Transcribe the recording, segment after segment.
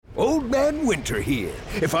Old Man Winter here.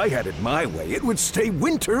 If I had it my way, it would stay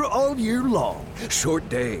winter all year long. Short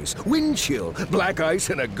days, wind chill, black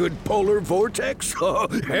ice, and a good polar vortex. Oh,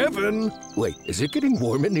 heaven. Wait, is it getting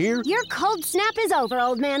warm in here? Your cold snap is over,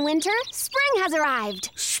 Old Man Winter. Spring has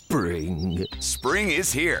arrived. Spring. Spring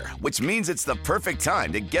is here, which means it's the perfect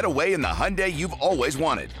time to get away in the Hyundai you've always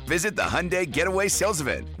wanted. Visit the Hyundai Getaway Sales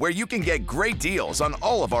Event, where you can get great deals on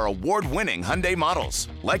all of our award-winning Hyundai models,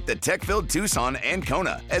 like the tech-filled Tucson and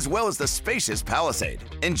Kona, as well as the spacious Palisade.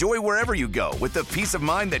 Enjoy wherever you go with the peace of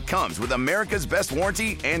mind that comes with America's best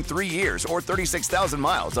warranty and 3 years or 36,000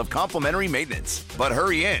 miles of complimentary maintenance. But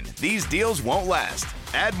hurry in, these deals won't last.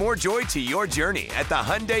 Add more joy to your journey at the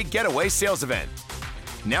Hyundai Getaway Sales Event.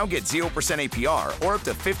 Now get 0% APR or up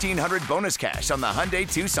to $1,500 bonus cash on the Hyundai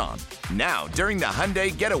Tucson. Now, during the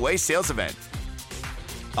Hyundai Getaway Sales Event.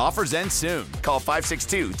 Offers end soon. Call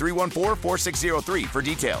 562-314-4603 for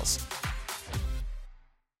details.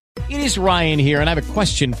 It is Ryan here, and I have a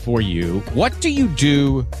question for you. What do you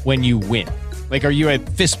do when you win? Like, are you a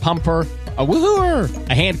fist pumper, a woohooer,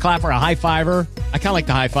 a hand clapper, a high fiver? I kind of like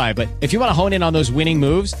the high five, but if you want to hone in on those winning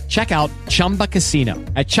moves, check out Chumba Casino.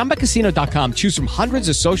 At ChumbaCasino.com, choose from hundreds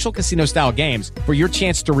of social casino-style games for your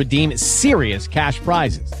chance to redeem serious cash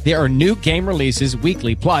prizes. There are new game releases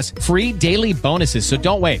weekly, plus free daily bonuses. So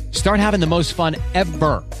don't wait. Start having the most fun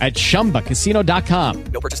ever at ChumbaCasino.com.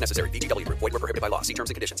 No purchase necessary. VGW. Void were prohibited by law. See terms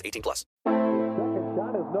and conditions. 18+. Second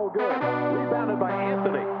shot is no good. Rebounded by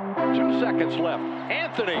Anthony. 2 seconds left.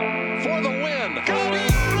 Anthony for the win. Got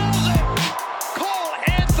it. Throws it. Cole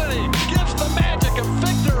Anthony gives the Magic a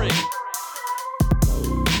victory.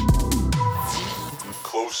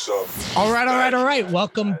 Close Up. All right.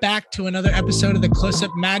 Welcome back to another episode of the Close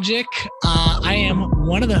Up Magic. I am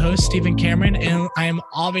one of the hosts, Stephen Cameron, and I am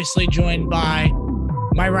obviously joined by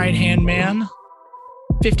my right-hand man,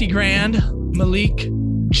 50 grand, Malik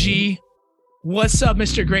G. What's up,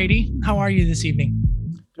 Mr. Grady? How are you this evening?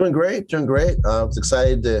 Doing great. I was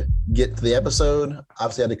excited to get to the episode.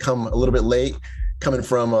 Obviously, I had to come a little bit late, coming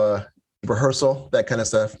from rehearsal, that kind of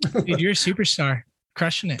stuff. Dude, you're a superstar,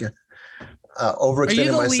 crushing it.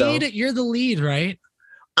 Overextending myself. Lead? You're the lead, right?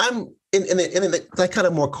 I'm in that kind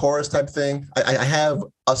of more chorus type thing. I have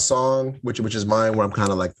a song which is mine, where I'm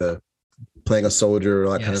kind of like the playing a soldier,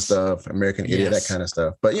 all that kind of stuff, American Idiot, that kind of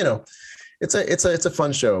stuff. But it's a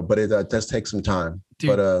fun show, but it does take some time.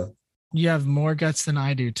 Dude, but you have more guts than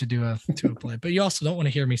I do to do a play, but you also don't want to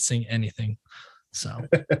hear me sing anything. So,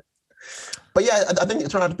 but yeah, I think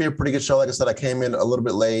it turned out to be a pretty good show. Like I said, I came in a little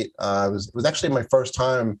bit late. It was actually my first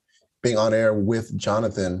time being on air with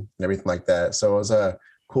Jonathan and everything like that. So it was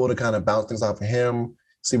cool to kind of bounce things off of him,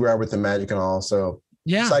 see where I with the Magic and all. So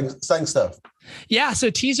yeah, exciting stuff. Yeah. So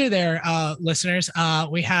teaser there, listeners.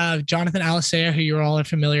 We have Jonathan Alisea, who you all are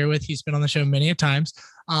familiar with. He's been on the show many a times.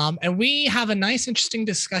 And we have a nice, interesting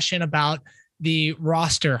discussion about the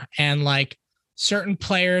roster and like certain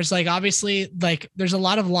players. Like obviously, like there's a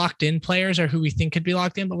lot of locked in players or who we think could be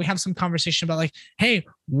locked in, but we have some conversation about like, hey,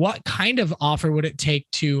 what kind of offer would it take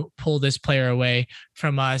to pull this player away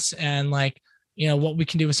from us? And like, what we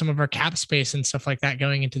can do with some of our cap space and stuff like that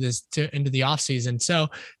going into into the off season. So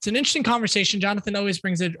it's an interesting conversation. Jonathan always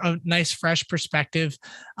brings a nice, fresh perspective.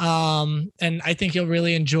 And I think you'll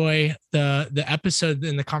really enjoy the episode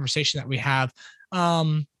and the conversation that we have.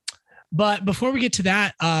 But before we get to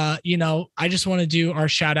that, I just want to do our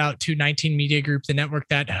shout out to 19 Media Group, the network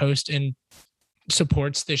that hosts and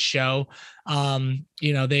supports this show.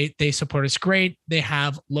 They support us great. They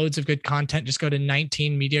have loads of good content. Just go to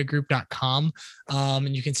 19mediagroup.com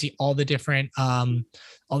and you can see all the different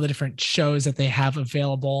shows that they have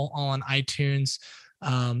available on iTunes,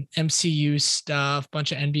 MCU stuff,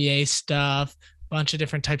 bunch of NBA stuff, bunch of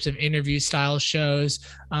different types of interview style shows.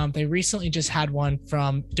 They recently just had one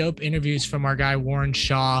from dope interviews from our guy, Warren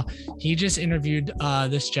Shaw. He just interviewed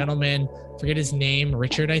this gentleman, forget his name,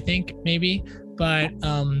 Richard, I think maybe, but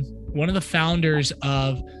one of the founders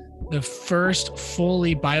of the first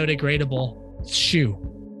fully biodegradable shoe.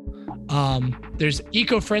 There's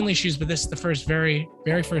eco-friendly shoes, but this is the very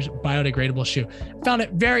first biodegradable shoe. Found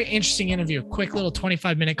it very interesting interview, quick little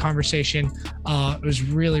 25-minute conversation. It was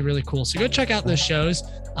really, really cool. So go check out those shows.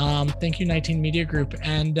 Thank you, 19 Media Group.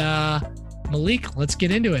 And Malik, let's get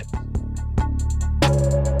into it.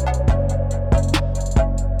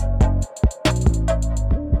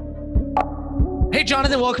 Hey,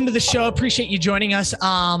 Jonathan, welcome to the show. Appreciate you joining us.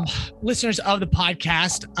 Listeners of the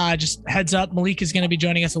podcast, just heads up, Malik is going to be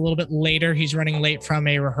joining us a little bit later. He's running late from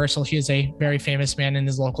a rehearsal. He is a very famous man in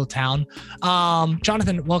his local town.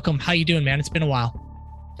 Jonathan, welcome. How you doing, man? It's been a while.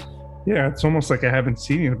 Yeah, it's almost like I haven't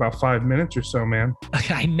seen you in about 5 minutes or so, man.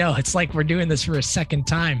 I know. It's like we're doing this for a second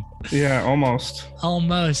time. Yeah, almost.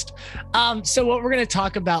 Almost. So what we're going to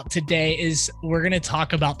talk about today is we're going to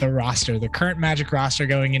talk about the roster, the current Magic roster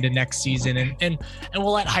going into next season. And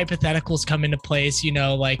we'll let hypotheticals come into place. You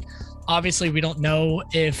know, like obviously we don't know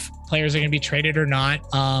if players are going to be traded or not,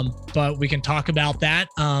 but we can talk about that.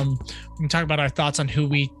 We can talk about our thoughts on who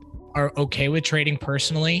we are okay with trading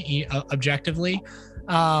personally, objectively.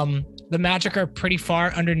 The Magic are pretty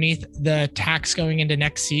far underneath the tax going into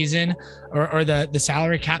next season, or the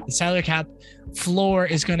salary cap. The salary cap floor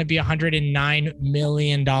is going to be $109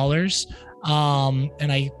 million.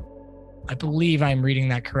 And I believe I'm reading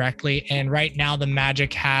that correctly. And right now the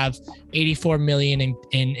Magic have $84 million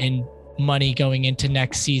in money going into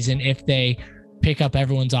next season if they pick up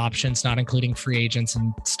everyone's options, not including free agents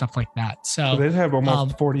and stuff like that. So they'd have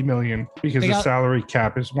almost 40 million because the salary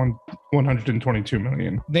cap is 122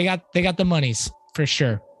 million. They got the monies for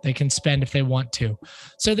sure. They can spend if they want to.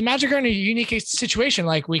 So the Magic are in a unique situation.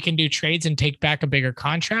 Like we can do trades and take back a bigger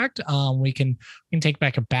contract. We can take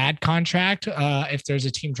back a bad contract if there's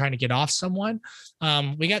a team trying to get off someone.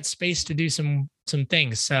 We got space to do some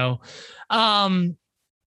things. So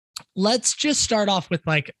let's just start off with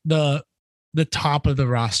like the top of the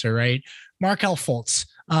roster, right? Markelle Fultz.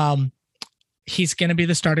 He's going to be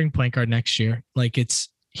the starting point guard next year. Like it's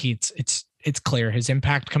clear. His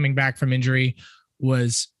impact coming back from injury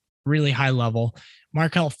was really high level.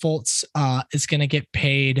 Markelle Fultz is going to get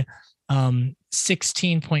paid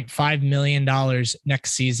 $16.5 million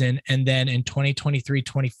next season. And then in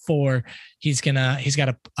 2023-24, he's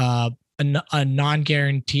got a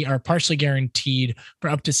non-guarantee or partially guaranteed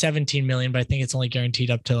for up to 17 million, but I think it's only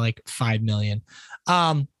guaranteed up to like 5 million.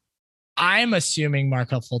 I'm assuming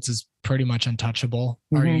Markelle Fultz is pretty much untouchable.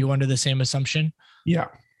 Mm-hmm. Are you under the same assumption? Yeah.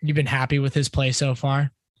 You've been happy with his play so far?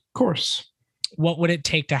 Of course. What would it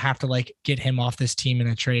take to have to like get him off this team in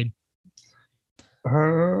a trade? Like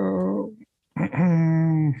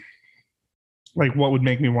what would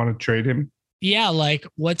make me want to trade him? Yeah, like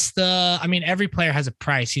every player has a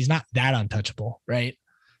price. He's not that untouchable, right?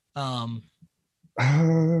 Obviously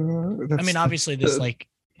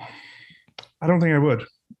I don't think I would.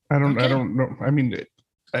 I don't know. I mean,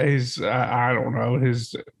 I don't know.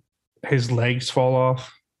 His legs fall off.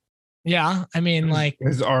 Yeah, I mean, like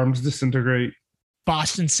his arms disintegrate.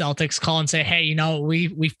 Boston Celtics call and say, "Hey,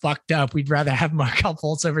 we fucked up. We'd rather have Markelle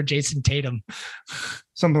Fultz over Jason Tatum."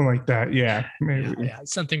 Something like that. Yeah, maybe. Yeah,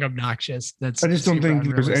 something obnoxious. I just don't think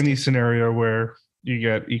there's any scenario where you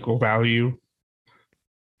get equal value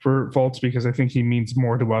for Fultz because I think he means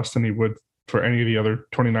more to us than he would for any of the other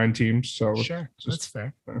 29 teams. So sure, that's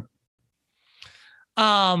fair.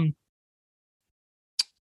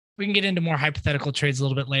 We can get into more hypothetical trades a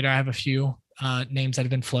little bit later. I have a few names that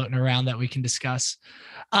have been floating around that we can discuss.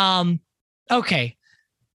 Okay.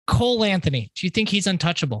 Cole Anthony. Do you think he's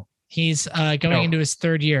untouchable? He's going into his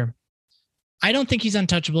third year. I don't think he's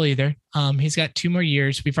untouchable either. He's got 2 more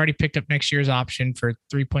years. We've already picked up next year's option for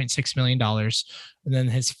 $3.6 million. And then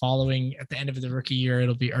his following at the end of the rookie year,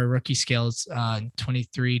 it'll be our rookie scales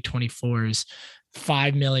 23-24 is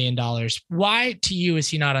 $5 million. Why to you is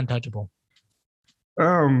he not untouchable?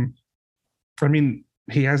 I mean,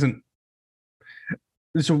 he hasn't.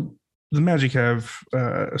 So the Magic have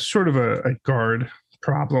sort of a guard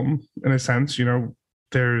problem in a sense. You know,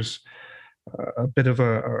 there's a bit of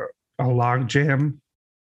a log jam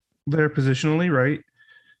there positionally, right?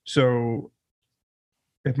 So,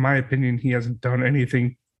 in my opinion, he hasn't done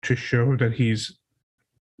anything to show that he's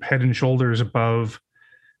head and shoulders above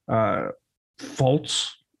Fultz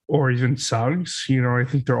or even Suggs. You know, I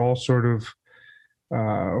think they're all sort of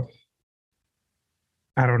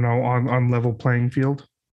I don't know, on level playing field.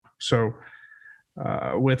 So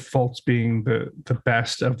with Fultz being the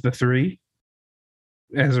best of the 3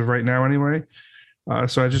 as of right now anyway.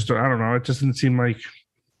 So I don't know. It just doesn't seem like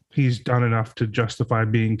he's done enough to justify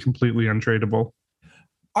being completely untradeable.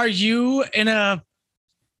 Are you in a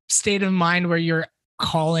state of mind where you're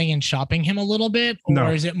calling and shopping him a little bit?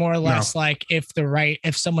 Or is it more or less like if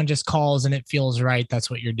someone just calls and it feels right, that's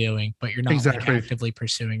what you're doing, but you're not like actively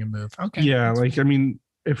pursuing a move? Okay. Yeah. Like, I mean,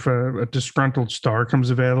 if a disgruntled star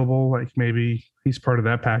comes available, like maybe he's part of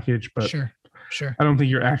that package, but sure. I don't think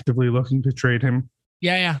you're actively looking to trade him.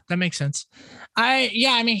 Yeah, that makes sense. I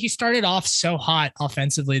mean, he started off so hot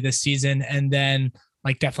offensively this season and then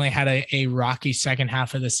like definitely had a rocky second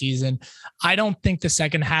half of the season. I don't think the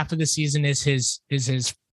second half of the season is his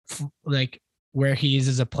like where he is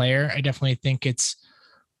as a player. I definitely think it's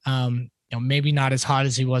maybe not as hot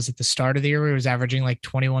as he was at the start of the year, where he was averaging like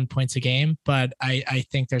 21 points a game. But I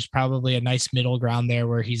think there's probably a nice middle ground there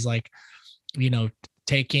where he's like,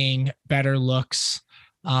 taking better looks,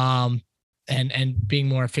 and being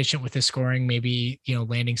more efficient with his scoring, maybe,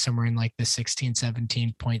 landing somewhere in like the 16,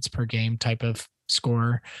 17 points per game type of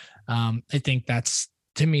score. I think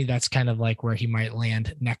to me, that's kind of like where he might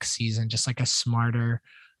land next season, just like a smarter,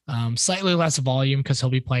 slightly less volume because he'll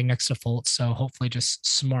be playing next to Fultz. So hopefully just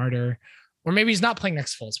smarter, or maybe he's not playing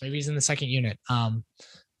next to Fultz. Maybe he's in the second unit.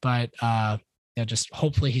 Just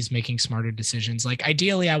hopefully he's making smarter decisions. Like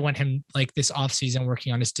ideally I want him like this offseason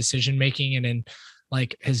working on his decision-making and in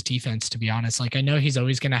like his defense, to be honest. Like I know he's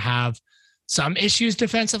always going to have some issues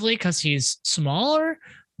defensively because he's smaller,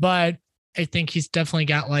 but I think he's definitely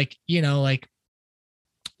got like,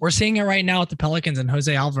 we're seeing it right now with the Pelicans and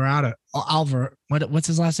Jose Alvarado. What's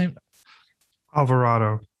his last name?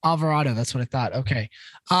 Alvarado. That's what I thought. Okay.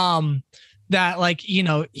 That like,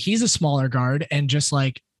 he's a smaller guard and just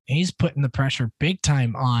like he's putting the pressure big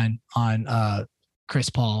time on Chris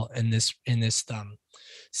Paul in this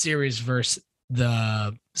series versus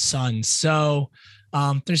the Suns. So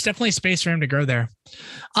there's definitely space for him to grow there.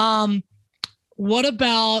 What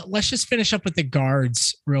about, let's just finish up with the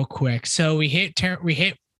guards real quick. So we hit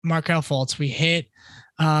Markelle Fultz, we hit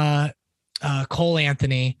Cole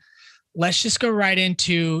Anthony. Let's just go right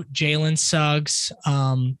into Jalen Suggs.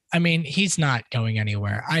 I mean, he's not going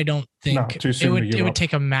anywhere. I don't think it would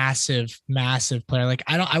take a massive player. Like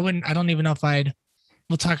I don't even know if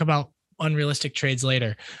we'll talk about unrealistic trades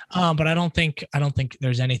later. But I don't think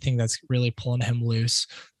there's anything that's really pulling him loose.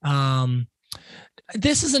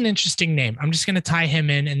 This is an interesting name. I'm just going to tie him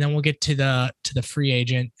in and then we'll get to the free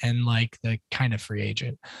agent and like the kind of free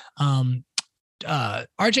agent.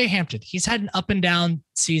 RJ Hampton, he's had an up and down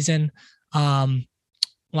season. A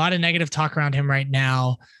lot of negative talk around him right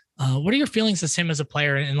now. What are your feelings as him as a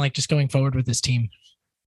player and like just going forward with this team?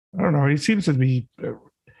 I don't know. He seems to be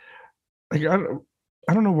like,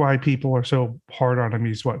 I don't know why people are so hard on him.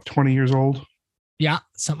 He's 20 years old? Yeah,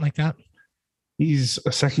 something like that. He's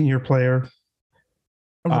a second-year player.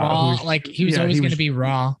 Raw, he was always going to be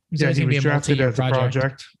raw. He was drafted as a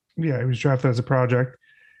project. Yeah, he was drafted as a project.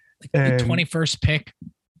 Like the 21st pick.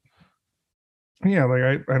 Yeah,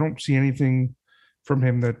 like I don't see anything from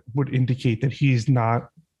him that would indicate that he's not,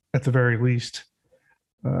 at the very least,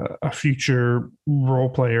 a future role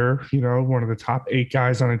player, one of the top 8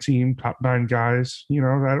 guys on a team, top 9 guys,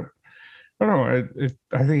 that I don't know.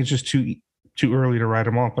 I think it's just too early to write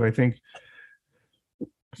him off, but I think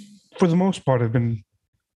for the most part, I've been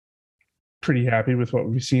pretty happy with what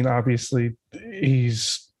we've seen. Obviously,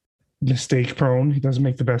 he's mistake prone. He doesn't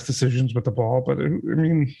make the best decisions with the ball, but I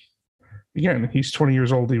mean, again, he's 20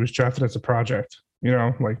 years old. He was drafted as a project,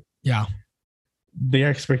 yeah. The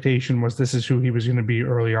expectation was this is who he was going to be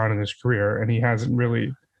early on in his career. And he hasn't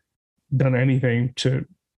really done anything to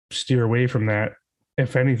steer away from that.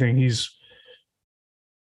 If anything, he's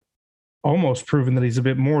almost proven that he's a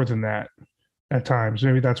bit more than that at times.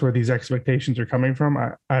 Maybe that's where these expectations are coming from.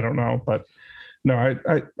 I don't know, but no,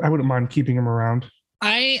 I wouldn't mind keeping him around.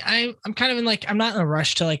 I'm kind of in I'm not in a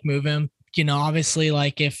rush to move him. Obviously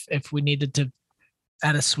if we needed to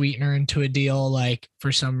add a sweetener into a deal,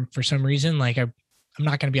 for some reason, I'm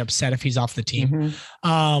not going to be upset if he's off the team.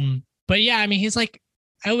 Mm-hmm. But yeah, I mean, he's I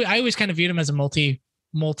always kind of viewed him as a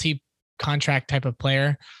multi contract type of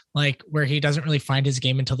player, where he doesn't really find his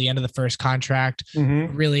game until the end of the first contract,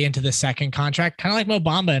 mm-hmm. really into the second contract, kind of like Mo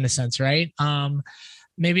Bamba in a sense, right?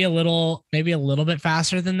 Maybe a little bit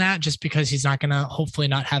faster than that, just because he's not going to hopefully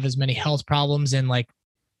not have as many health problems and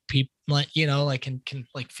people can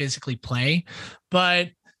physically play.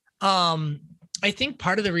 But I think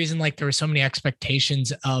part of the reason there were so many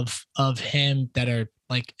expectations of him that are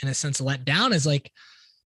in a sense let down is I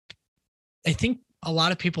think a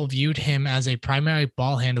lot of people viewed him as a primary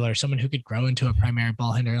ball handler, someone who could grow into a primary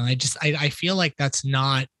ball handler. And I feel like that's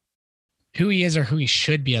not who he is or who he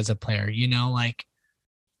should be as a player.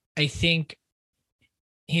 I think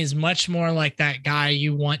he's much more like that guy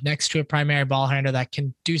you want next to a primary ball handler that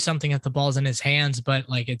can do something if the ball's in his hands, but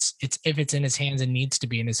it's if it's in his hands and needs to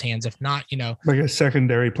be in his hands. If not, like a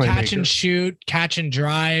secondary playmaker. Catch and shoot, catch and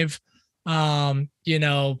drive.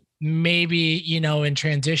 Maybe, in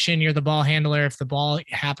transition, you're the ball handler if the ball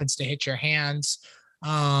happens to hit your hands.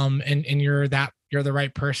 And you're the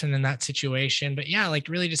right person in that situation. But yeah,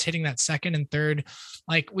 really just hitting that second and third.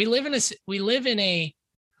 We live in a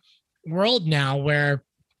world now where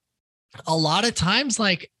a lot of times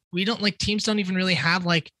we don't teams don't even really have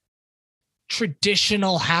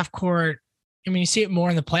traditional half court I mean, you see it more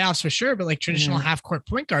in the playoffs for sure, but like traditional half court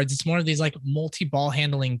point guards, it's more of these like multi-ball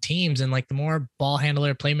handling teams. And like the more ball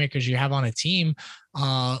handler playmakers you have on a team,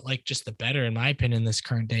 like just the better, in my opinion, in this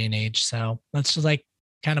current day and age. So that's just like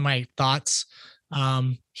kind of my thoughts.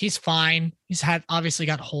 He's fine. He's obviously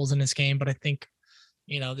got holes in his game, but I think,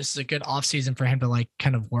 this is a good offseason for him to like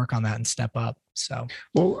kind of work on that and step up. So,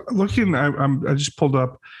 well, I just pulled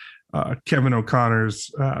up Kevin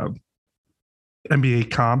O'Connor's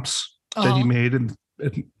NBA comps that he made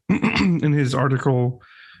in his article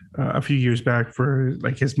a few years back for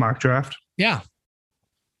like his mock draft. Yeah.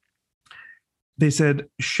 They said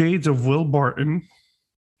shades of Will Barton,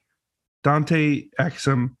 Dante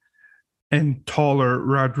Exum, and taller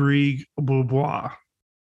Rodrigue Beaubois.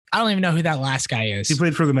 I don't even know who that last guy is. He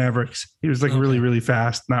played for the Mavericks. He was like really, really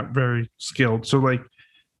fast, not very skilled. So like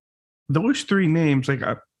those three names, like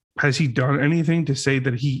has he done anything to say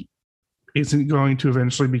that he isn't going to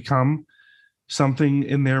eventually become something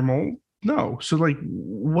in their mold? No. So like,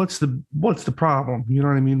 what's the problem? You know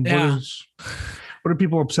what I mean? Yeah. What are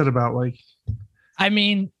people upset about? Like, I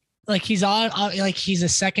mean, like he's a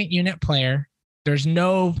second unit player. There's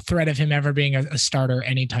no threat of him ever being a starter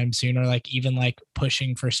anytime soon, or like even like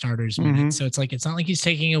pushing for starters minutes. So it's not like he's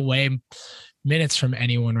taking away minutes from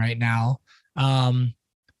anyone right now.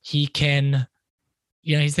 He can,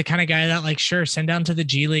 he's the kind of guy that like, sure, send down to the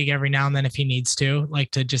G League every now and then if he needs to, like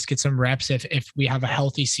to just get some reps. If we have a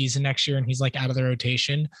healthy season next year and he's like out of the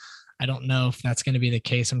rotation, I don't know if that's going to be the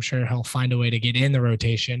case. I'm sure he'll find a way to get in the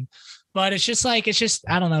rotation, but it's just, I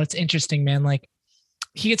don't know. It's interesting, man. Like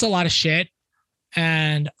he gets a lot of shit.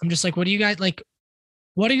 And I'm just like, what do you guys like?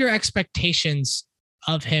 What are your expectations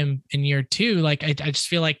of him in year two? Like, I just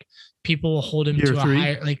feel like people will hold him to a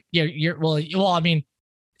higher, like, well, I mean,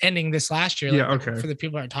 ending this last year, like, for the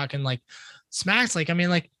people that are talking like smacks, like, I mean,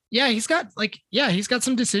 like, he's got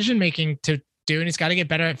some decision making to do, and he's got to get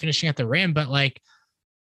better at finishing at the rim. But like,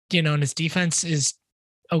 and his defense is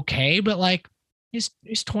okay, but like, he's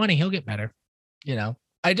 20, he'll get better.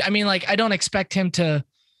 I mean, like, I don't expect him to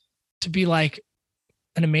be like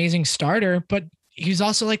an amazing starter, but he's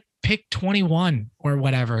also like pick 21 or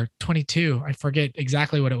whatever, 22. I forget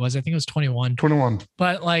exactly what it was. I think it was 21.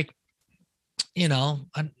 But like,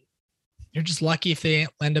 you're just lucky if they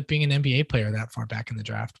end up being an NBA player that far back in the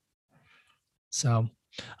draft. So,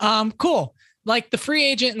 cool. Like the free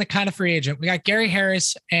agent and the kind of free agent, we got Gary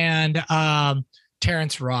Harris and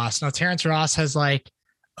Terrence Ross. Now, Terrence Ross has like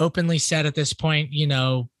openly said at this point,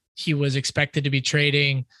 he was expected to be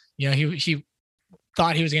trading. He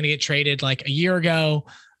thought he was going to get traded like a year ago,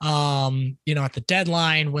 at the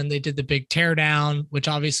deadline when they did the big teardown, which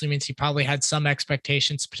obviously means he probably had some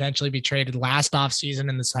expectations to potentially be traded last offseason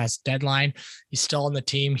in this last deadline. He's still on the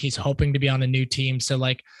team. He's hoping to be on a new team. So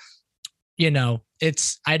like,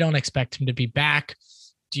 I don't expect him to be back.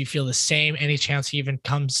 Do you feel the same? Any chance he even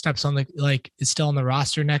steps on is still on the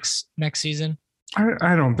roster next season?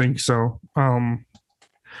 I don't think so. I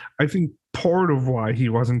think part of why he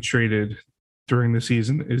wasn't traded during the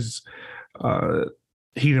season is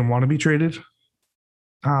he didn't want to be traded. He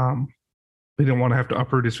didn't want to have to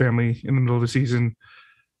uproot his family in the middle of the season.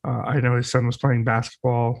 I know his son was playing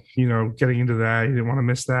basketball, getting into that. He didn't want to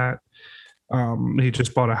miss that. He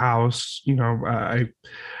just bought a house.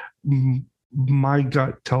 My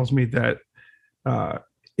gut tells me that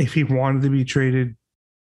if he wanted to be traded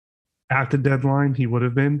at the deadline, he would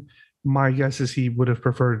have been. My guess is he would have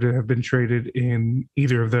preferred to have been traded in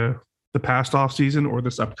either of the past offseason or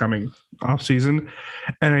this upcoming offseason.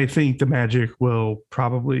 And I think the Magic will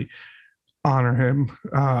probably honor him,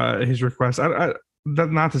 his request.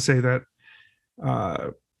 Not to say that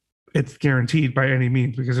it's guaranteed by any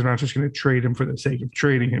means, because they're not just going to trade him for the sake of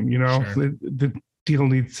trading him. Sure. The deal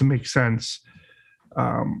needs to make sense.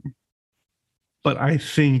 But I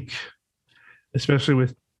think, especially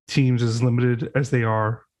with teams as limited as they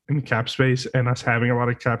are in cap space and us having a lot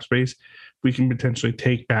of cap space, we can potentially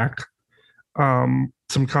take back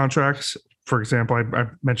some contracts. For example, I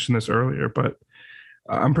mentioned this earlier, but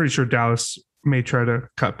I'm pretty sure Dallas may try to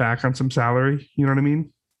cut back on some salary. You know what I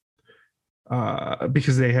mean?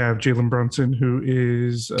 Because they have Jalen Brunson, who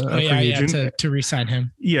is a free agent. To re-sign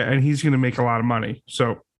him. Yeah, and he's going to make a lot of money.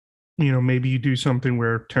 So, maybe you do something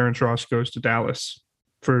where Terrence Ross goes to Dallas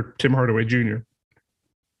for Tim Hardaway Jr.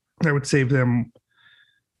 That would save them,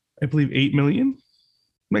 I believe, $8 million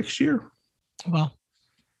next year. Well,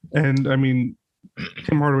 and I mean,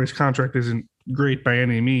 Tim Hardaway's contract isn't great by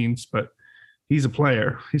any means, but he's a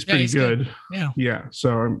player. He's pretty good. Yeah.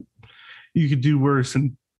 So you could do worse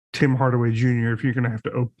than Tim Hardaway Jr. if you're going to have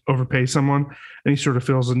to overpay someone, and he sort of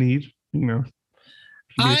fills a need. He's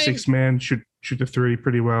a six man, shoot the three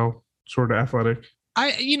pretty well. sort of athletic.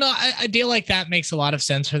 A deal like that makes a lot of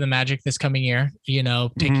sense for the Magic this coming year,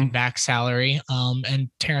 taking back salary. And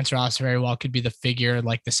Terrence Ross very well could be the figure,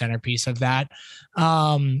 like the centerpiece of that.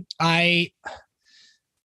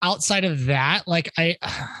 Outside of that, like I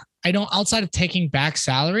don't, outside of taking back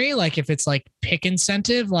salary, like if it's like pick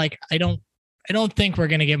incentive, like I don't think we're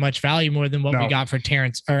going to get much value more than what we got for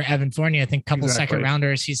Terrence or Evan Fournier. I think a couple second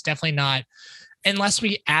rounders. He's definitely not, unless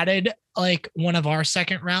we added like one of our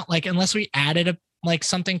second round, like unless we added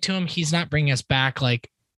something to him, he's not bringing us back like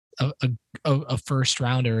a first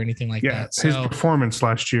rounder or anything like that. So, his performance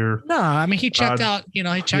last year. No, I mean, he checked out,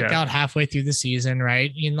 out halfway through the season,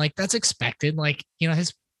 right? And like, that's expected. Like,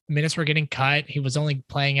 his minutes were getting cut. He was only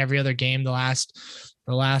playing every other game the last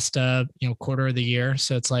quarter of the year.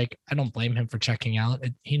 So it's like, I don't blame him for checking out.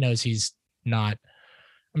 He knows he's not,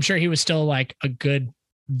 I'm sure he was still like a good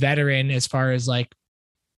veteran as far as like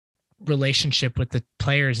relationship with the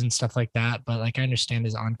players and stuff like that. But like, I understand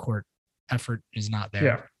his on-court effort is not there.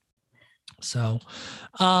 Yeah. So,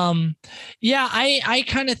 I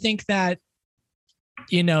kind of think that,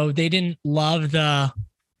 they didn't love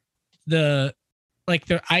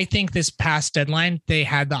I think this past deadline, they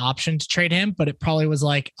had the option to trade him, but it probably was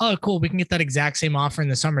like, oh, cool, we can get that exact same offer in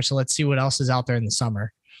the summer. So let's see what else is out there in the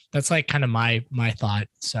summer. That's like kind of my thought.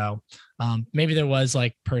 So maybe there was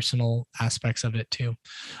like personal aspects of it too.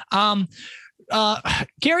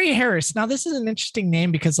 Gary Harris. Now this is an interesting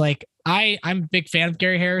name because like I'm a big fan of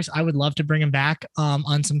Gary Harris. I would love to bring him back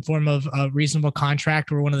on some form of a reasonable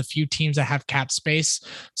contract. We're one of the few teams that have cap space.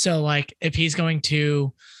 So like if he's going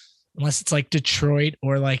to, unless it's like Detroit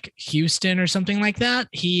or like Houston or something like that,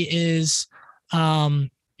 he is,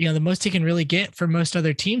 the most he can really get for most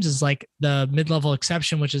other teams is like the mid-level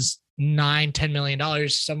exception, which is $9-10 million,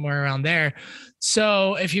 somewhere around there.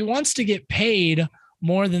 So if he wants to get paid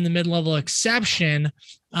more than the mid-level exception,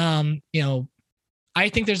 I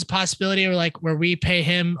think there's a possibility of like where we pay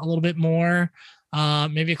him a little bit more,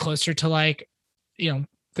 maybe closer to like, $13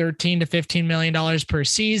 to $15 million per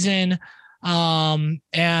season. And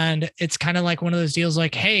it's kind of like one of those deals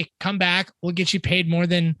like, hey, come back, we'll get you paid more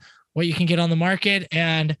than what you can get on the market.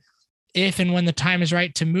 And if and when the time is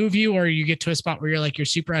right to move you, or you get to a spot where you're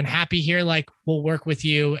super unhappy here, like we'll work with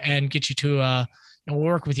you and get you to we'll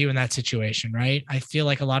work with you in that situation. Right. I feel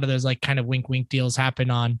like a lot of those like kind of wink deals happen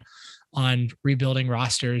on rebuilding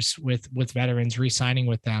rosters with veterans, re-signing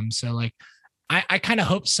with them. So like, I kind of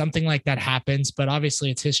hope something like that happens, but obviously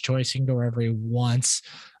it's his choice. He can go wherever he wants,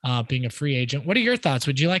 being a free agent. What are your thoughts?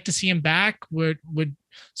 Would you like to see him back? Is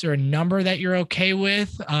there a number that you're okay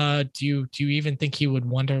with? Do you even think he would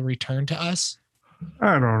want to return to us?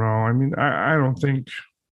 I don't know. I mean, I don't think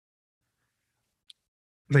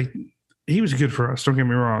like he was good for us. Don't get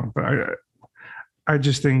me wrong, but I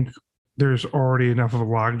just think there's already enough of a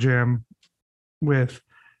logjam with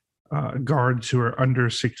guards who are under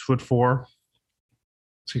 6'4".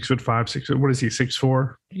 6'5", what is he?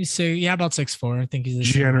 6'4". You say, yeah, about 6'4". I think he's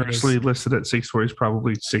generously listed at 6'4". He's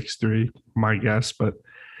probably 6'3", my guess. But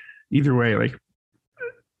either way, like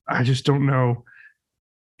I just don't know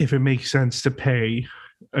if it makes sense to pay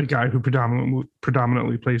a guy who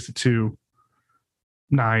predominantly plays the 2,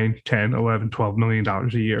 $9, $10, $11, $12 million a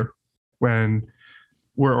year when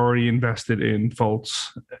we're already invested in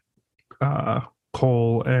Fultz,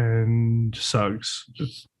 Cole, and Suggs.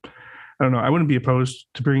 I don't know. I wouldn't be opposed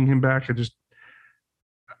to bringing him back.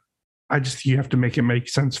 I just you have to make it make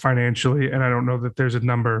sense financially, and I don't know that there's a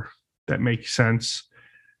number that makes sense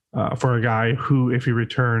for a guy who, if he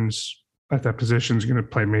returns at that position, is going to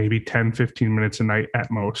play maybe 10, 15 minutes a night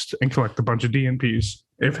at most and collect a bunch of DNPs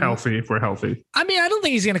if we're healthy. I mean, I don't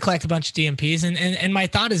think he's going to collect a bunch of DNPs, and my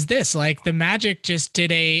thought is this: like the Magic just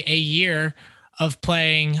did a year of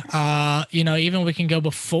playing. Even we can go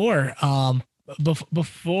before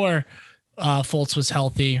Fultz was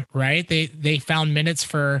healthy, right? They found minutes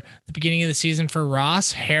for the beginning of the season for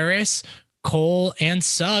Ross, Harris, Cole, and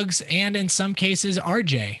Suggs, and in some cases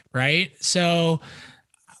RJ, right? So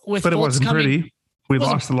but Fultz it wasn't pretty. We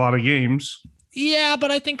lost a lot of games. Yeah,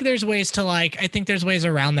 but I think there's ways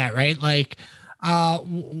around that, right? Like,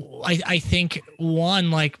 I think one,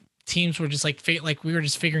 like teams were just like we were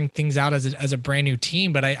just figuring things out as a brand new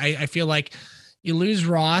team. But I feel like you lose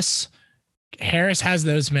Ross, Harris has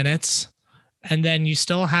those minutes. And then you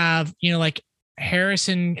still have, like Harris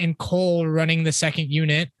and Cole running the second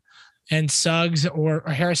unit, and Suggs or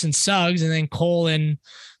Harris and Suggs, and then Cole and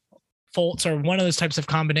Fultz, or one of those types of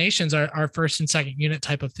combinations are first and second unit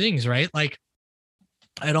type of things, right? Like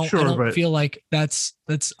I don't feel like that's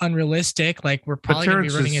unrealistic. Like we're probably going to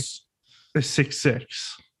be running it. A 6'6".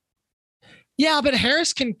 Yeah, but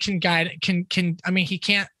Harris can guide. I mean, he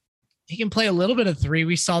can't He can play a little bit of three.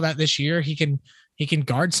 We saw that this year. He can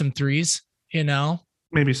guard some threes,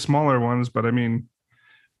 maybe smaller ones, but I mean,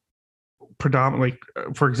 predominantly,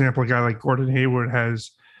 for example, a guy like Gordon Hayward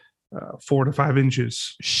has 4 to 5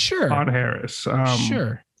 inches on Harris.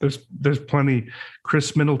 Sure. There's plenty.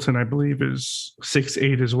 Chris Middleton, I believe, is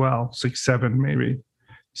 6'8" as well, 6'7" maybe.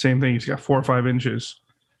 Same thing. He's got 4 or 5 inches.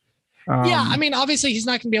 Yeah, I mean, obviously he's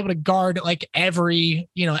not going to be able to guard like every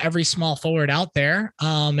small forward out there,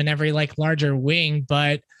 and every like larger wing.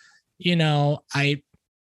 But I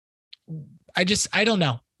don't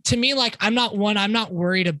know. To me, like I'm not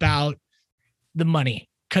worried about the money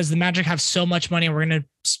because the Magic have so much money.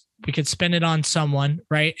 We could spend it on someone,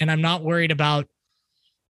 right? And I'm not worried about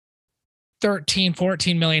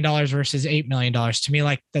 $13-14 million versus $8 million. To me,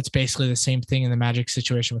 like that's basically the same thing in the Magic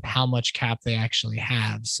situation with how much cap they actually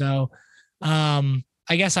have. So I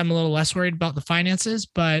guess I'm a little less worried about the finances,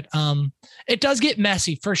 but it does get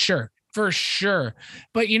messy for sure.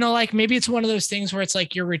 But like maybe it's one of those things where it's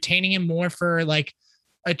like you're retaining him more for like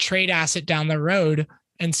a trade asset down the road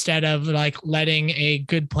instead of like letting a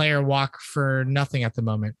good player walk for nothing at the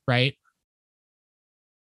moment, right?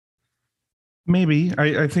 Maybe.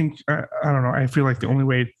 I think, I don't know. I feel like the only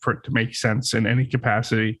way for it to make sense in any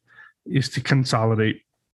capacity is to consolidate,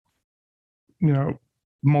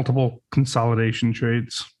 multiple consolidation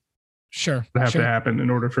trades. Sure. That have to happen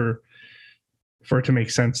in order for it to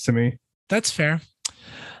make sense to me. That's fair.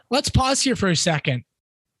 Let's pause here for a second.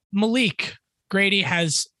 Malik Grady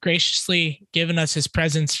has graciously given us his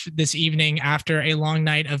presence this evening after a long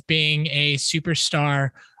night of being a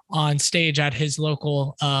superstar on stage at his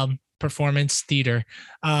local performance theater.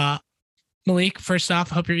 Malik, first off,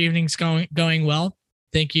 hope your evening's going well.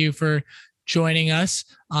 Thank you for joining us.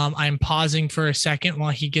 I'm pausing for a second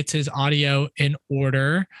while he gets his audio in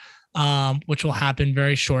order, which will happen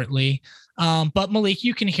very shortly. But Malik,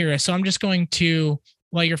 you can hear us. So I'm just going to,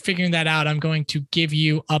 while you're figuring that out, I'm going to give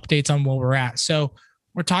you updates on where we're at. So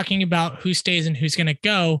we're talking about who stays and who's going to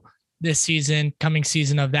go this season, coming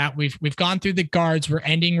season of that. We've gone through the guards. We're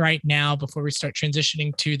ending right now before we start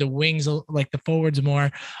transitioning to the wings, like the forwards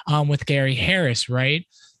more, with Gary Harris, right?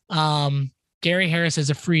 Gary Harris is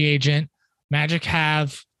a free agent. Magic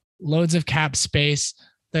have loads of cap space.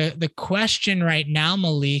 The question right now,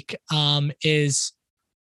 Malik, is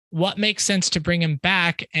what makes sense to bring him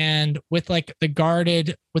back? And with like the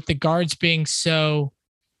guards being so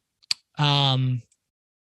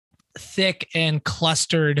thick and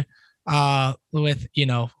clustered, with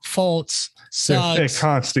Fultz, Suggs, thick,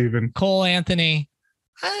 huh, Steven? Cole Anthony,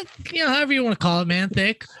 however you want to call it, man,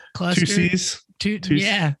 thick, clustered, 2 C's,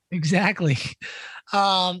 yeah, exactly.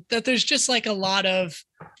 That there's just like a lot of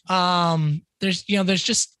there's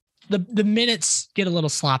just the minutes get a little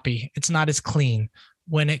sloppy. It's not as clean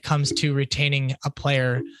when it comes to retaining a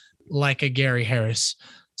player like a Gary Harris.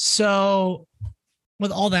 So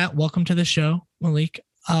with all that, welcome to the show, Malik.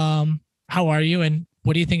 How are you? And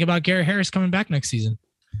what do you think about Gary Harris coming back next season?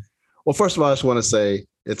 Well, first of all, I just want to say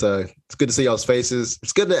it's good to see y'all's faces.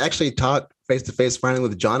 It's good to actually talk face to face finally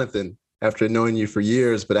with Jonathan after knowing you for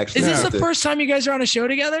years. But actually, is this the first time you guys are on a show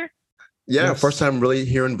together? Yeah, yes. First time really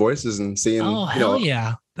hearing voices and seeing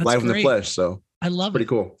yeah, that's live great. in the flesh. So I love pretty it.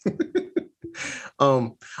 Cool.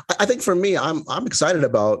 I think for me, I'm excited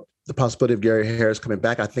about the possibility of Gary Harris coming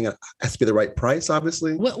back. I think it has to be the right price,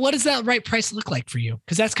 obviously. What does that right price look like for you?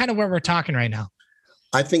 Because that's kind of where we're talking right now.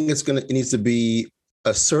 I think it needs to be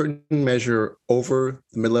a certain measure over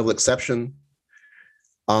the mid-level exception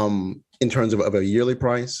in terms of a yearly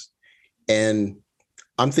price. And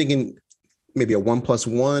I'm thinking maybe a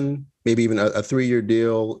 1+1, maybe even a 3-year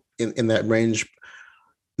deal in that range.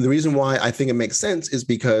 The reason why I think it makes sense is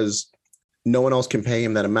because no one else can pay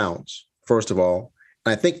him that amount, first of all.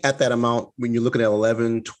 And I think at that amount, when you're looking at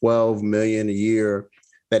 11, 12 million a year,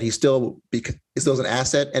 that he still is an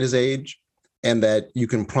asset at his age, and that you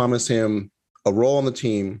can promise him a role on the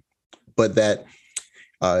team, but that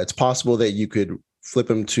it's possible that you could flip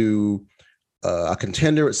him to a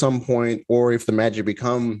contender at some point, or if the Magic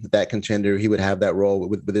become that contender, he would have that role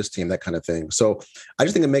with this team, that kind of thing. So I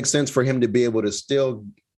just think it makes sense for him to be able to still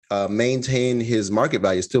maintain his market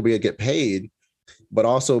value, still be able to get paid, but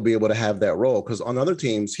also be able to have that role. Because on other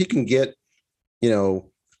teams, he can get,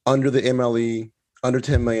 under the MLE, under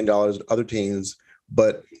 $10 million, other teams,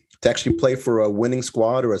 but to actually play for a winning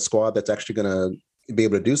squad or a squad that's actually going to be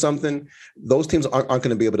able to do something, those teams aren't going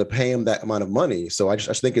to be able to pay him that amount of money. So I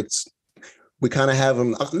just think we kind of have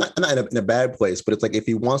him, not in a bad place, but it's like if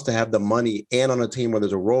he wants to have the money and on a team where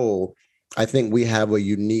there's a role, I think we have a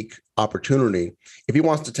unique opportunity. If he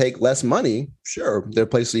wants to take less money, sure, there are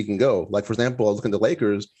places he can go. Like, for example, I was looking at the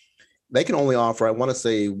Lakers. they can only offer, I want to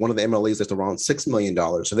say one of the MLEs that's around $6 million.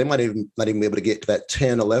 So they might not even be able to get to that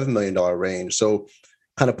 $10, $11 million range. So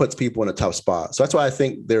kind of puts people in a tough spot. So that's why I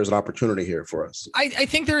think there's an opportunity here for us. I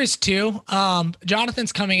think there is too.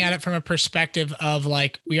 Jonathan's coming at it from a perspective of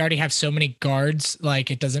like, we already have so many guards.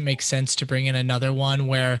 Like it doesn't make sense to bring in another one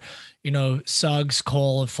where, you know, Suggs,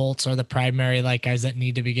 Cole, and Fultz are the primary like guys that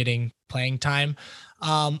need to be getting playing time.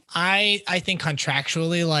 I think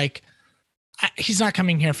contractually, like he's not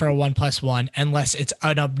coming here for a 1+1 unless it's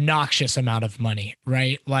an obnoxious amount of money,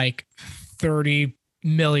 right? Like $30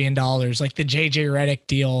 million, like the JJ Redick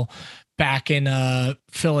deal back in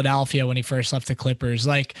Philadelphia when he first left the Clippers.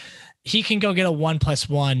 Like he can go get a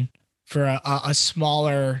 1+1 for a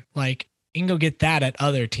smaller, like you can go get that at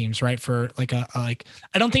other teams, right? For like I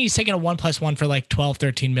don't think he's taking a 1+1 for like 12,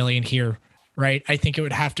 13 million here, right? I think it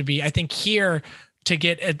would have to be, I think here to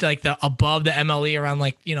get it like the above the MLE around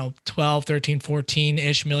like, you know, 12, 13,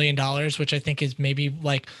 14-ish million dollars, which I think is maybe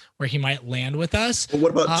like where he might land with us. Well,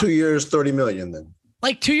 what about 2 years, 30 million then?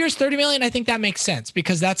 Like 2 years, 30 million. I think that makes sense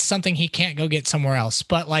because that's something he can't go get somewhere else.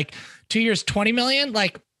 But like 2 years, 20 million,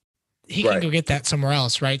 like he can go get that somewhere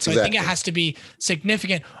else. Right. So exactly. I think it has to be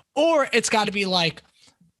significant, or it's got to be like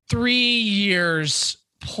 3 years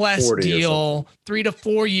plus deal, 3 to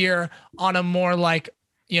 4 year on a more like,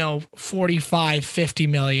 you know, 45, 50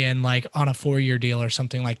 million, like on a 4-year deal or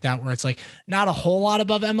something like that, where it's like not a whole lot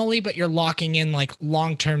above MLE, but you're locking in like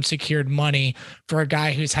long-term secured money for a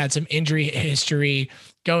guy who's had some injury history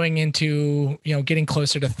going into, you know, getting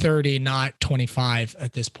closer to 30, not 25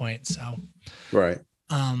 at this point. So, right.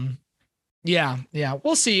 Yeah,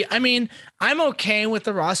 we'll see. I mean, I'm okay with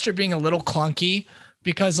the roster being a little clunky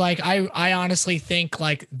because like, I honestly think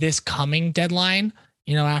like this coming deadline,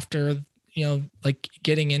 you know, after, you know, like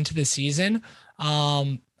getting into the season,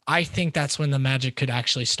 I think that's when the Magic could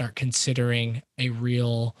actually start considering a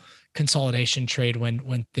real consolidation trade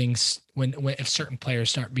when if certain players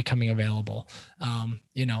start becoming available.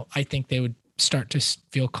 You know, I think they would start to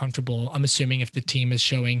feel comfortable. I'm assuming if the team is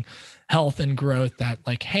showing health and growth that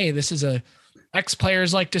like, hey, this is a X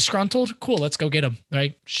player's like disgruntled. Cool. Let's go get him.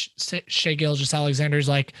 Right. Shai Gilgeous-Alexander's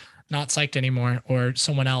like not psyched anymore, or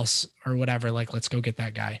someone else or whatever. Like, let's go get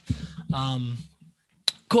that guy.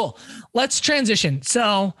 Cool. Let's transition.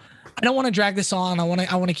 So I don't want to drag this on. I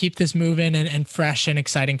want to keep this moving and fresh and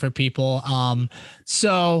exciting for people.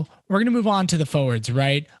 So we're going to move on to the forwards,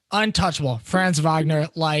 right? Untouchable. Franz Wagner,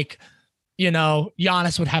 like, you know,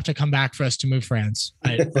 Giannis would have to come back for us to move Franz.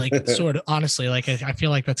 Like sort of honestly, like I feel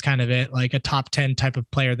like that's kind of it. Like a top 10 type of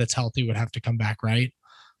player that's healthy would have to come back, right?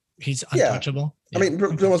 He's untouchable. Yeah. I mean, for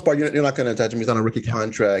the most part, you're not going to touch him. He's on a rookie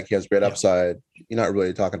contract. He has great upside. You're not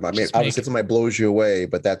really talking about. I mean, obviously, somebody blows you away,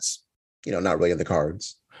 but that's, you know, not really in the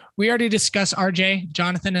cards. We already discussed RJ.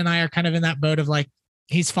 Jonathan and I are kind of in that boat of like,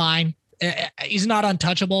 he's fine. He's not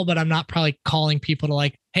untouchable, but I'm not probably calling people to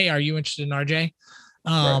like, hey, are you interested in RJ?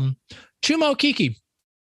 Right. Chuma Okeke.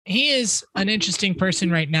 He is an interesting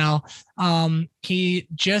person right now. He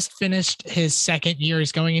just finished his second year.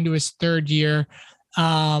 He's going into his third year.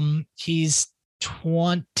 He's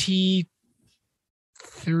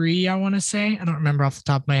 23, I want to say. I don't remember off the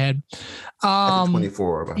top of my head.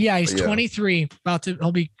 24. Yeah, he's 23.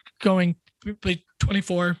 He'll be going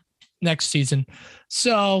 24 next season.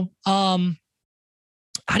 So, how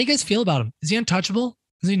do you guys feel about him? Is he untouchable?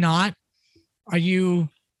 Is he not? Are you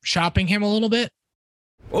shopping him a little bit?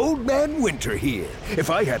 Old Man Winter here. If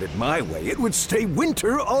I had it my way, it would stay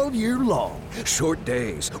winter all year long. Short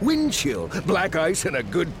days, wind chill, black ice, and a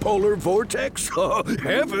good polar vortex. Oh,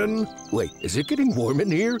 heaven. Wait, is it getting warm in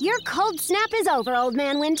here? Your cold snap is over, Old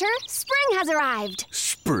Man Winter. Spring has arrived.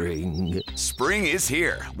 Spring. Spring is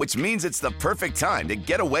here, which means it's the perfect time to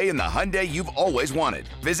get away in the Hyundai you've always wanted.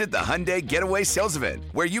 Visit the Hyundai Getaway Sales Event,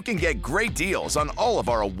 where you can get great deals on all of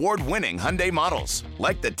our award-winning Hyundai models,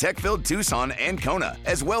 like the tech-filled Tucson and Kona,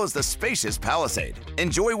 as well as the spacious Palisade.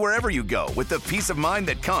 Enjoy wherever you go with the peace of mind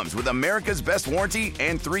that comes with America's best warranty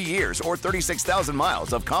and 3 years or 36,000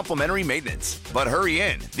 miles of complimentary maintenance. But hurry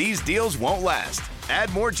in, these deals won't last.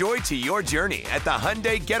 Add more joy to your journey at the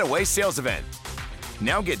Hyundai Getaway Sales Event.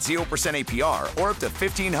 Now get 0% APR or up to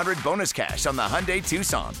 $1,500 bonus cash on the Hyundai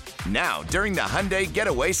Tucson. Now, during the Hyundai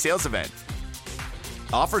Getaway Sales Event.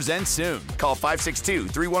 Offers end soon. Call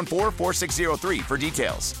 562-314-4603 for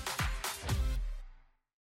details.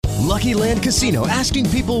 Lucky Land Casino, asking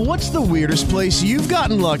people, what's the weirdest place you've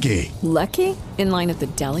gotten lucky? Lucky? In line at the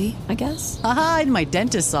deli, I guess? Aha, in my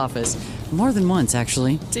dentist's office. More than once,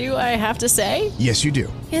 actually. Do I have to say? Yes, you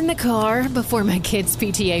do. In the car before my kids'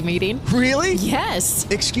 PTA meeting. Really? Yes.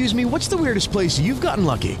 Excuse me, what's the weirdest place you've gotten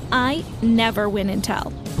lucky? I never win and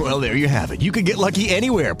tell. Well, there you have it. You can get lucky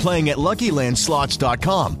anywhere, playing at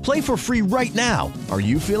LuckyLandSlots.com. Play for free right now. Are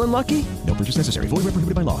you feeling lucky? No purchase necessary. Void where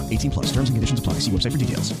prohibited by law. 18 plus. Terms and conditions apply. See website for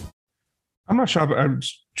details. I'm not shopping.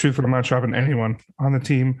 Truthfully, I'm not shopping anyone on the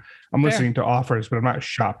team. I'm listening to offers, but I'm not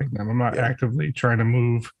shopping them. I'm not actively trying to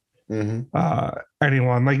move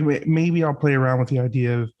anyone. Like maybe I'll play around with the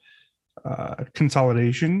idea of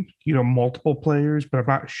consolidation, multiple players, but I'm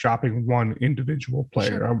not shopping one individual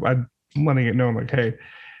player. Sure. I'm letting it know, I'm like, hey,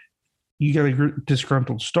 you got a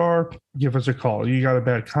disgruntled star, give us a call. You got a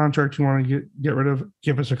bad contract you want to get rid of,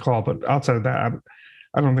 give us a call. But outside of that,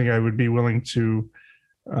 I don't think I would be willing to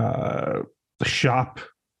shop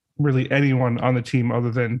really anyone on the team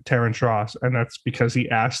other than Terrence Ross, and that's because he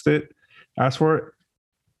asked for it,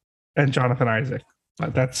 and Jonathan Isaac.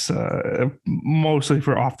 That's mostly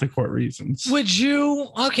for off the court reasons. Would you?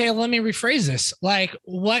 Okay, let me rephrase this. Like,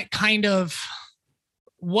 what type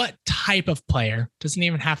of player, doesn't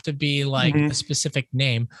even have to be like a specific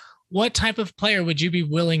name. What type of player would you be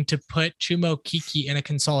willing to put Chuma Okeke in a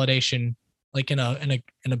consolidation, like in a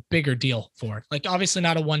bigger deal for? Like, obviously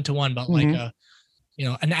not a 1-to-1, but like a,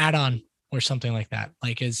 an add-on or something like that.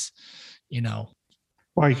 Like,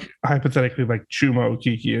 like hypothetically, like Chuma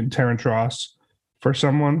Okeke and Terrence Ross for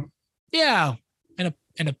someone. Yeah. And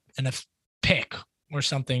a pick or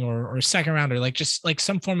something, or a second rounder, like just like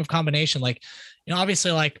some form of combination. Like,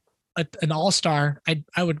 obviously like an all-star,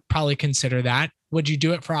 I would probably consider that. Would you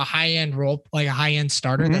do it for a high-end role, like a high-end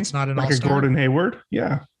starter that's not an like all-star? A Gordon Hayward?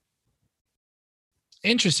 Yeah.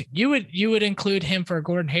 Interesting. You would include him for a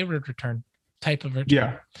Gordon Hayward type of return.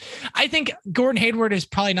 Yeah. I think Gordon Hayward is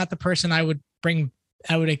probably not the person I would bring.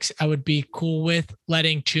 I would be cool with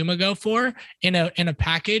letting Chuma go for in a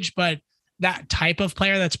package, but that type of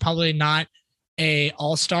player that's probably not a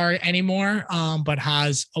all-star anymore, but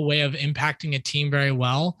has a way of impacting a team very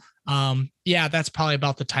well. That's probably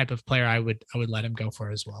about the type of player I would let him go for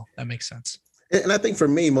as well. That makes sense. And I think for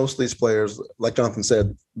me, most of these players, like Jonathan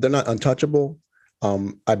said, they're not untouchable.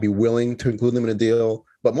 I'd be willing to include them in a deal,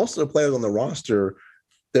 but most of the players on the roster,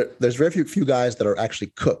 there's very few guys that are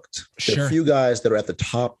actually cooked. Sure. There are few guys that are at the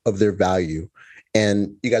top of their value.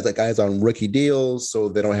 And you guys like guys on rookie deals, so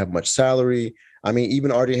they don't have much salary. I mean,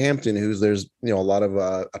 even RJ Hampton, there's a lot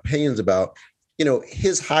of opinions about,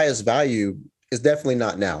 his highest value is definitely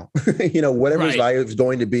not now. Whatever his value is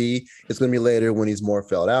going to be, it's going to be later when he's more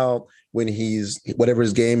filled out, when whatever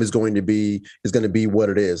his game is going to be what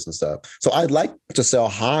it is and stuff. So I'd like to sell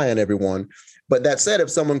high on everyone. But that said, if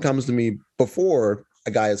someone comes to me before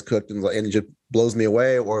a guy is cooked and it just blows me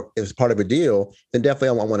away, or is part of a deal, then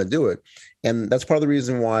definitely I want to do it. And that's part of the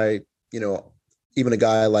reason why, even a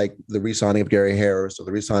guy like the re-signing of Gary Harris or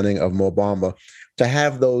the re-signing of Mo Bamba, to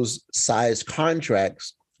have those size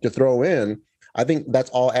contracts to throw in, I think that's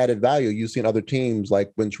all added value. You've seen other teams,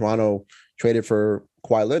 like when Toronto traded for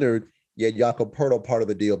Kawhi Leonard, you had Jakob Poeltl part of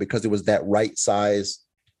the deal because it was that right size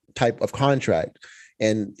type of contract.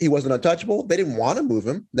 And he wasn't untouchable. They didn't want to move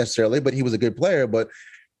him necessarily, but he was a good player. But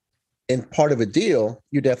in part of a deal,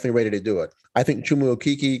 you're definitely ready to do it. I think Chuma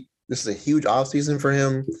Okeke, this is a huge offseason for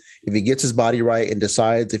him. If he gets his body right and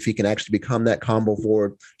decides if he can actually become that combo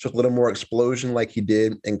forward, just a little more explosion like he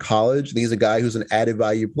did in college. He's a guy who's an added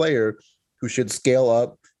value player who should scale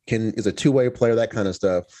up, is a two-way player, that kind of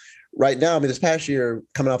stuff. Right now, I mean, this past year,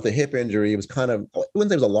 coming off the hip injury, it was kind of, I wouldn't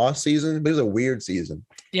say it was a lost season, but it was a weird season.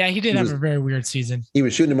 Yeah, he did have a very weird season. He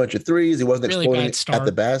was shooting a bunch of threes. He wasn't really exploding at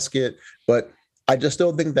the basket. But I just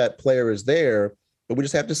still think that player is there, but we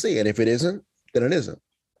just have to see. And if it isn't, then it isn't.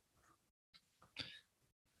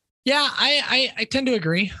 Yeah, I tend to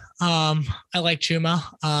agree. I like Chuma.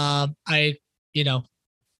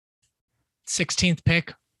 16th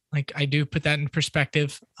pick. Like, I do put that in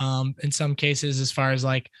perspective. In some cases, as far as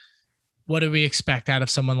like, what do we expect out of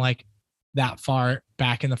someone like that far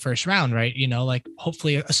back in the first round, right? Like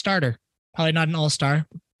hopefully a starter, probably not an all-star,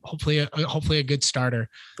 hopefully a good starter,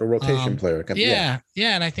 a rotation player. Yeah.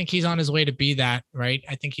 And I think he's on his way to be that, right?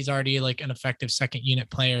 I think he's already like an effective second unit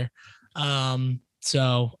player.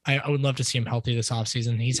 So I would love to see him healthy this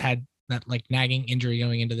offseason. He's had that like nagging injury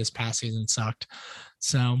going into this past season, sucked.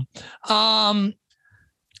 So,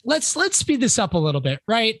 let's speed this up a little bit,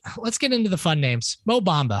 right? Let's get into the fun names. Mo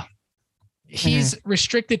Bamba. He's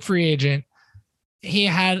restricted free agent. He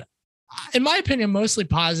had, in my opinion, mostly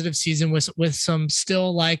positive season with some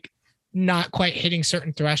still like not quite hitting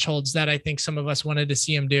certain thresholds that I think some of us wanted to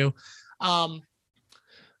see him do.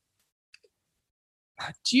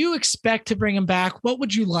 Do you expect to bring him back? What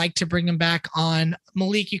would you like to bring him back on?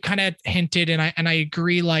 Malik, you kind of hinted, and I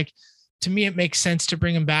agree. Like, to me, it makes sense to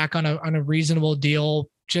bring him back on a reasonable deal,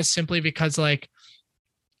 just simply because like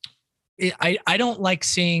I don't like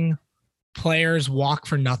seeing players walk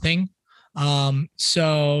for nothing.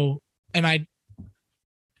 So, and I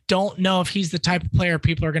don't know if he's the type of player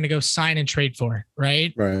people are going to go sign and trade for.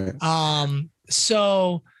 Right. Right.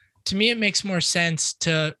 So to me, it makes more sense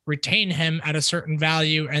to retain him at a certain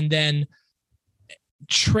value and then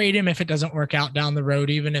trade him if it doesn't work out down the road,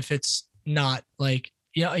 even if it's not like,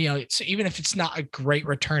 so even if it's not a great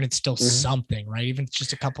return, it's still something, right? Even if it's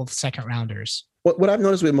just a couple of second rounders. What I've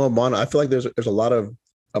noticed with Mo Bamba, I feel like there's a lot of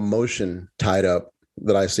emotion tied up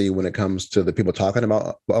that I see when it comes to the people talking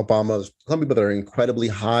about Obama. Some people that are incredibly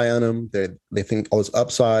high on him, they think all this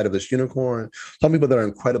upside of this unicorn. Some people that are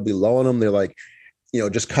incredibly low on him, they're like,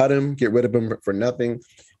 just cut him, get rid of him for nothing.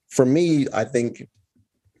 For me, I think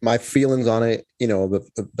my feelings on it,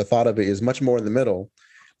 the thought of it is much more in the middle.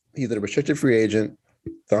 He's a restricted free agent.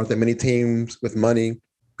 There aren't that many teams with money.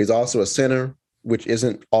 He's also a center, which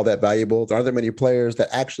isn't all that valuable. There aren't that many players that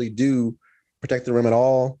actually do protect the rim at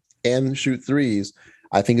all and shoot threes.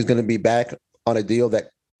 I think he's going to be back on a deal that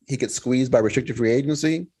he gets squeezed by restricted free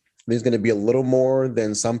agency. There's going to be a little more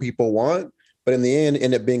than some people want, but in the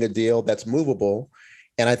end up being a deal that's movable.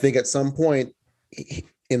 And I think at some point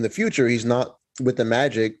in the future, he's not with the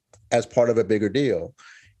Magic as part of a bigger deal.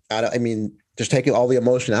 I mean, just taking all the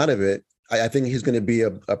emotion out of it, I think he's going to be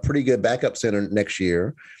a pretty good backup center next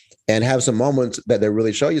year and have some moments that they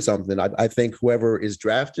really show you something. I think whoever is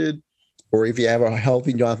drafted, or if you have a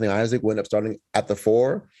healthy Jonathan Isaac, will end up starting at the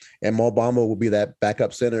 4, and Mo Bamba will be that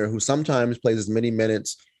backup center who sometimes plays as many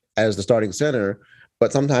minutes as the starting center,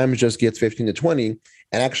 but sometimes just gets 15 to 20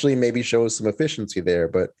 and actually maybe shows some efficiency there.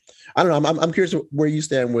 But I don't know. I'm curious where you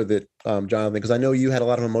stand with it, Jonathan, because I know you had a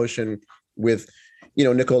lot of emotion with,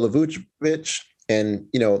 Nikola Vucevic and,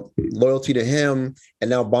 loyalty to him. And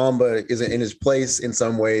now Bamba isn't in his place in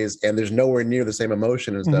some ways, and there's nowhere near the same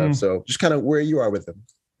emotion and stuff. So just kind of where you are with him.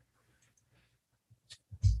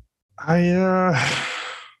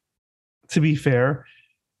 To be fair.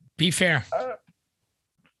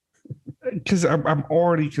 Because I'm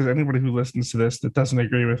already, because anybody who listens to this that doesn't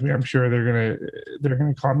agree with me, I'm sure they're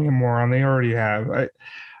gonna call me a moron. They already have.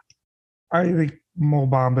 I think Mo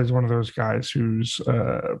Bamba is one of those guys who's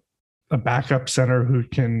a backup center who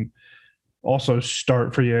can also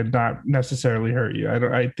start for you and not necessarily hurt you.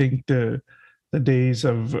 I think the days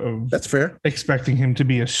of that's fair, expecting him to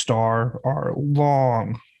be a star are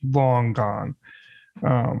long gone.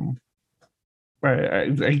 I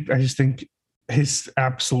just think his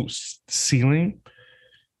absolute ceiling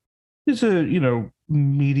is a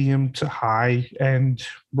medium to high end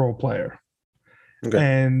role player. Okay.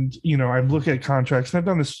 And I look at contracts, and I've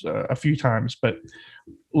done this a few times, but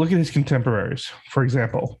look at his contemporaries. For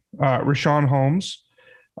example, Richaun Holmes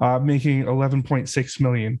making $11.6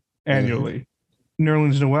 million annually.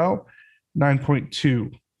 Nerlens Noel,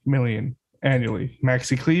 $9.2 million annually.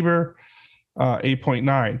 Maxi Kleber,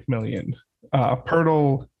 $8.9 million.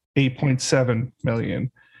 Pirtle, $8.7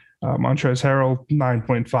 million. Montrezl Harrell,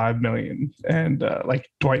 $9.5 million. And like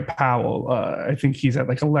Dwight Powell, I think he's at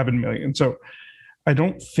like $11 million. So I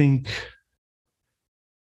don't think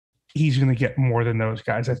he's going to get more than those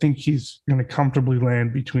guys. I think he's going to comfortably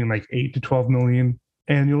land between like 8 to 12 million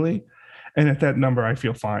annually. And at that number, I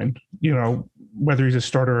feel fine. Whether he's a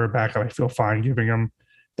starter or a backup, I feel fine giving him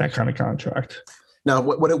that kind of contract. Now,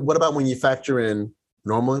 what about when you factor in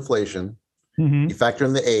normal inflation, you factor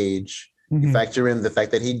in the age, you factor in the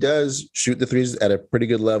fact that he does shoot the threes at a pretty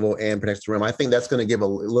good level and protects the rim? I think that's going to give a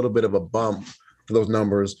little bit of a bump for those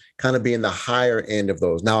numbers, kind of being the higher end of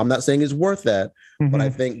those. Now, I'm not saying it's worth that, but I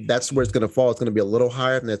think that's where it's going to fall. It's going to be a little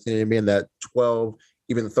higher than that's going to be in that 12,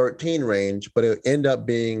 even 13 range, but it'll end up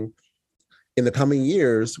being in the coming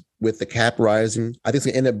years with the cap rising. I think it's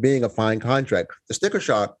going to end up being a fine contract. The sticker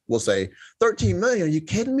shock will say 13 million. Are you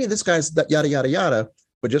kidding me? This guy's yada, yada, yada.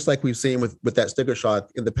 But just like we've seen with that sticker shock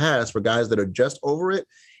in the past for guys that are just over it,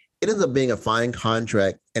 it ends up being a fine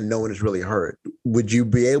contract and no one is really hurt. Would you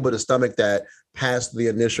be able to stomach that past the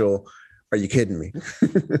initial, are you kidding me?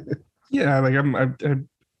 Yeah, like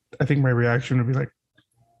I think my reaction would be like,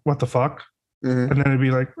 what the fuck? And then it'd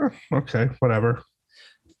be like, oh, okay, whatever.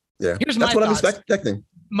 Yeah, here's that's my what thoughts. I'm expecting.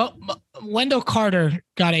 Wendell Carter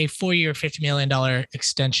got a 4-year, $50 million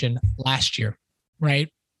extension last year,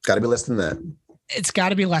 right? Got to be less than that. It's got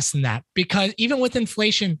to be less than that, because even with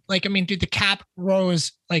inflation, dude, the cap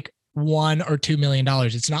rose like $1 or $2 million.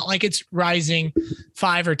 It's not like it's rising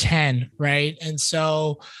 5 or 10, right? And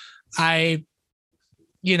so and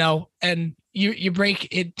you break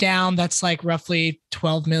it down, that's like roughly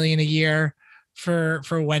 12 million a year for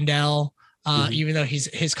Wendell. Even though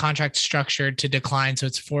his contract structured to decline. So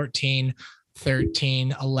it's 14,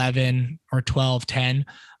 13, 11, or 12, 10.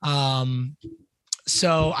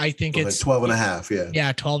 So I think it's 12 and a half.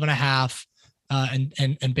 Yeah. 12 and a half.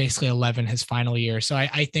 And basically 11 his final year. So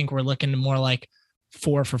I think we're looking more like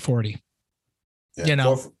 4 for 40. Yeah,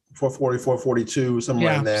 440, 442, something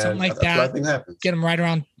around there. Something like that. What I think happens. Get him right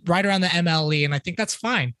around the MLE. And I think that's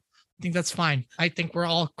fine. I think we're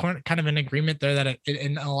all kind of in agreement there that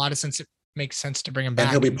in a lot of sense, it makes sense to bring him back.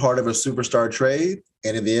 And he'll be part of a superstar trade.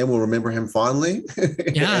 And in the end, we'll remember him fondly.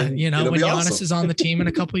 Yeah. When Giannis awesome. Is on the team in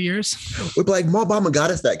a couple of years. We'll be like, Mo Bamba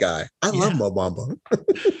got us that guy. I love Mo Bamba.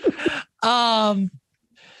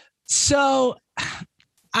 So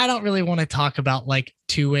I don't really want to talk about like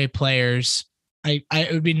two-way players.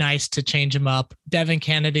 It would be nice to change him up. Devin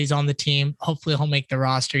Kennedy's on the team. Hopefully he'll make the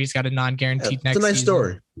roster. He's got a non-guaranteed next season. It's a nice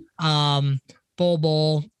story.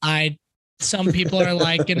 Bol. Some people are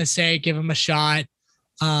like going to say, give him a shot.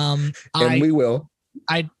 And we will.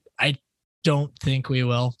 I don't think we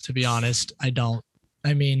will, to be honest. I don't.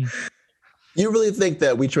 I mean, you really think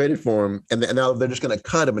that we traded for him and now they're just going to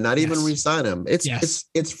cut him and not even re-sign him?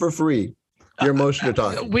 It's for free. Your emotion are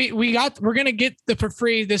talking. We're going to get the for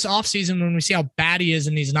free this offseason when we see how bad he is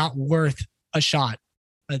and he's not worth a shot.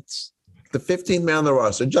 That's the 15th man on the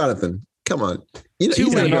roster. Jonathan, come on.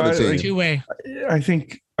 Two-way. I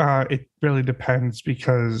think it really depends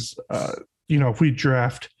because, if we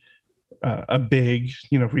draft a big,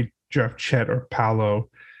 if we draft Chet or Paolo,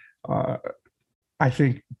 I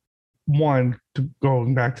think going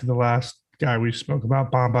back to the last guy we spoke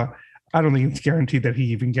about, Bamba, I don't think it's guaranteed that he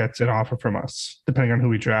even gets an offer from us, depending on who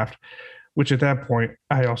we draft, which at that point,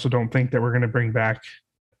 I also don't think that we're going to bring back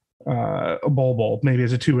a Bol, maybe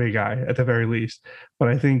as a two-way guy at the very least. But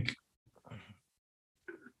I think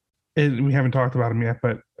we haven't talked about him yet,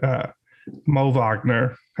 but Mo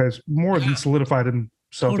Wagner has more than solidified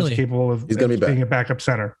himself as capable of being a backup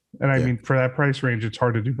center. And I mean, for that price range, it's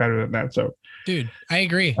hard to do better than that. So, dude, I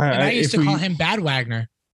agree. And I used to call him Bad Wagner.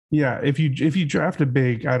 Yeah, if you draft a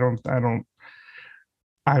big, I don't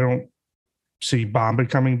see Bamba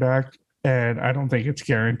coming back, and I don't think it's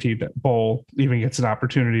guaranteed that Bol even gets an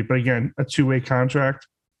opportunity. But again, a two-way contract,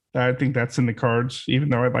 I think that's in the cards. Even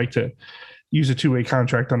though I'd like to use a two-way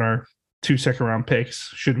contract on our 2 second-round picks,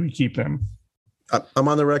 should we keep them? I'm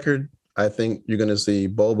on the record. I think you're going to see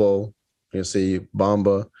Bobo, you're going to see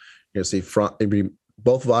Bamba, you're going to see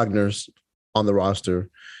both Wagners on the roster.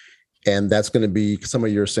 And that's going to be some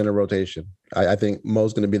of your center rotation. I think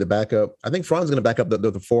Mo's going to be the backup. I think Fran's going to back up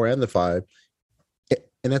the 4 and the 5.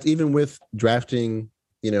 And that's even with drafting,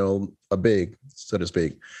 a big, so to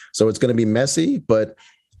speak. So it's going to be messy, but,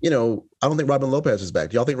 I don't think Robin Lopez is back.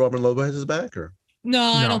 Do y'all think Robin Lopez is back? Or No,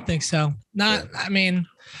 I don't think so. I mean,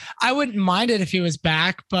 I wouldn't mind it if he was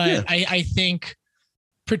back, but I think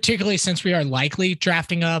particularly since we are likely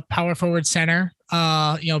drafting a power forward center,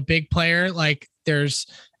 big player, like there's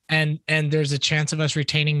a chance of us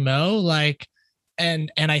retaining Mo,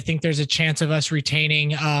 and I think there's a chance of us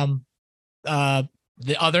retaining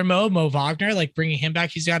the other Mo Wagner, like bringing him back.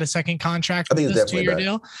 He's got a second contract with this 2-year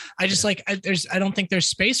deal. I just I don't think there's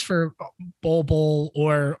space for Bol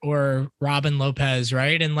or Robin Lopez,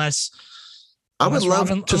 right? Unless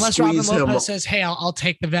Robin Lopez says, "Hey, I'll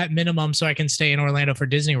take the vet minimum so I can stay in Orlando for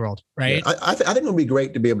Disney World." Right? Yeah, I think it would be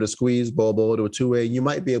great to be able to squeeze Bol to a two-way. You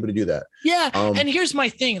might be able to do that. Yeah, and here's my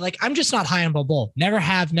thing: like, I'm just not high on Bol. Never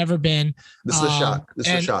have, never been. This is a shock. This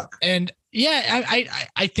is a shock. And yeah,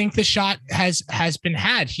 I think the shot has been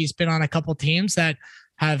had. He's been on a couple teams that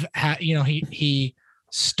have had. He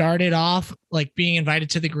started off like being invited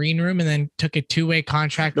to the green room and then took a two-way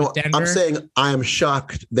contract with Denver. I'm saying I am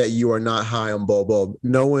shocked that you are not high on Bol.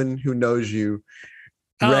 No one who knows you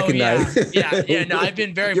recognize. Yeah. No, I've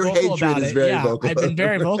been very vocal about it. I've been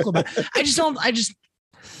very vocal about it. I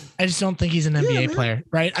just don't think he's an NBA player,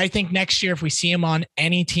 right? I think next year if we see him on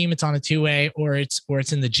any team, it's on a two-way or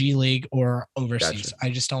it's in the G League or overseas. Gotcha.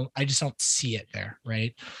 I just don't see it there,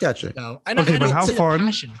 right? Gotcha. So, but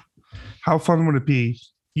how fun would it be?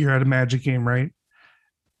 You're at a Magic game, right?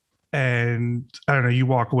 And I don't know, you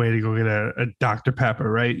walk away to go get a Dr. Pepper,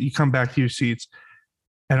 right? You come back to your seats,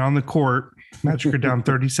 and on the court, Magic are down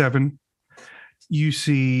 37. You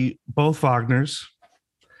see both Wagners,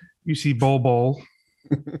 you see Bol,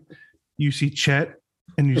 you see Chet,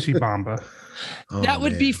 and you see Bamba. That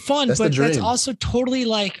would be fun, but that's also totally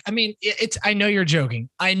I mean, I know you're joking.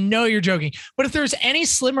 But if there's any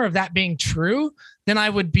slimmer of that being true, then I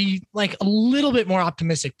would be like a little bit more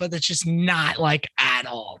optimistic, but that's just not like at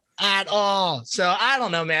all. So I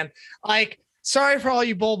don't know, man. Like, sorry for all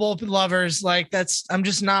you Bol lovers. Like I'm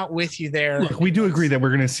just not with you there. Look, we do agree that we're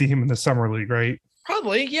going to see him in the summer league, right?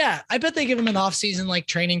 Probably. Yeah. I bet they give him an off-season, like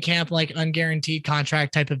training camp, like unguaranteed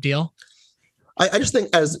contract type of deal. I just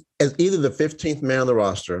think as either the 15th man on the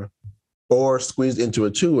roster or squeezed into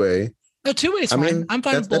a two-way. No, two-way is fine. I'm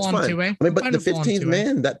fine with Bol on two-way. I mean, but the 15th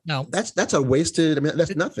man, that's a wasted, I mean,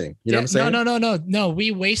 that's nothing. You know what I'm saying? No.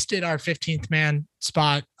 We wasted our 15th man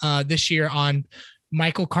spot this year on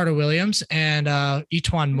Michael Carter-Williams and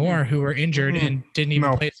Etuan Moore, who were injured and didn't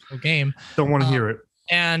even play a single game. Don't want to hear it.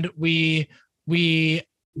 And we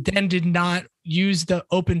then did not use the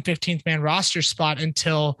open 15th man roster spot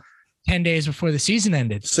until 10 days before the season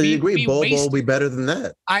ended. So you agree Bol will be better than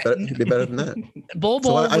that? He'd be better than that. Bol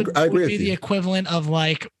would be the equivalent of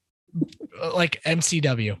like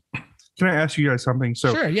MCW. Can I ask you guys something?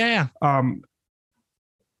 So sure, yeah. I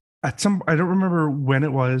don't remember when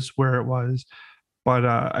it was, where it was, but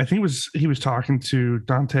I think he was talking to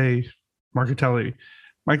Dante Marcatelli.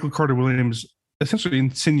 Michael Carter-Williams essentially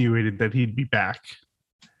insinuated that he'd be back.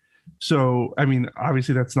 So, I mean,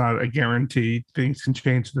 obviously that's not a guarantee. Things can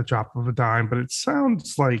change at the drop of a dime, but it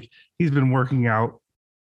sounds like he's been working out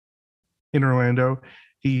in Orlando.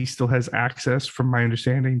 He still has access, from my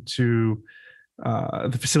understanding, to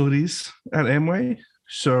the facilities at Amway.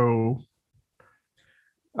 So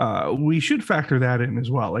we should factor that in as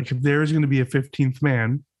well. Like, if there's going to be a 15th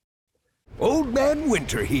man. Old Man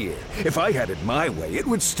Winter here. If I had it my way, it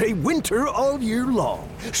would stay winter all year long.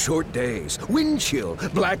 Short days, wind chill,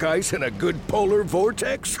 black ice, and a good polar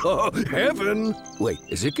vortex. Oh, heaven. Wait,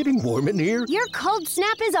 is it getting warm in here? Your cold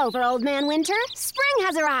snap is over, Old Man Winter. Spring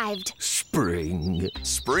has arrived. Spring.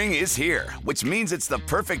 Spring is here, which means it's the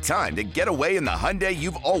perfect time to get away in the Hyundai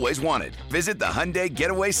you've always wanted. Visit the Hyundai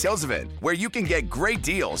Getaway Sales Event, where you can get great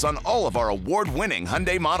deals on all of our award-winning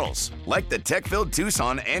Hyundai models, like the tech-filled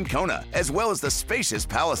Tucson and Kona, as well as the spacious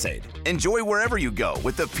Palisade. Enjoy wherever you go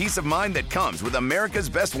with the peace of mind that comes with America's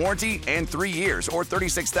best warranty and 3 years or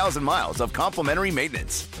 36,000 miles of complimentary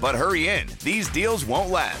maintenance. But hurry in, these deals won't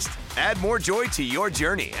last. Add more joy to your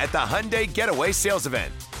journey at the Hyundai Getaway Sales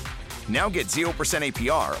Event. Now get 0%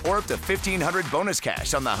 APR or up to $1,500 bonus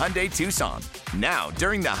cash on the Hyundai Tucson. Now,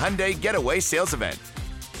 during the Hyundai Getaway Sales Event.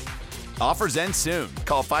 Offers end soon.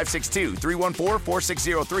 Call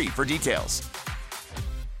 562-314-4603 for details.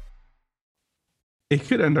 It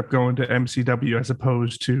could end up going to MCW as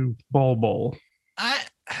opposed to Bol.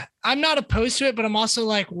 I'm not opposed to it, but I'm also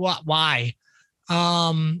like, what? Why?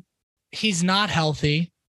 He's not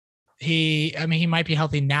healthy. He might be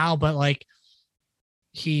healthy now, but like,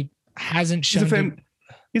 he hasn't shown.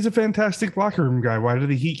 He's a fantastic locker room guy. Why did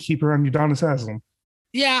the Heat keep around Udonis Haslem?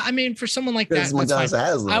 Yeah, I mean, for someone like that, that's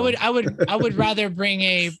fine. I would rather bring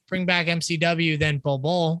back MCW than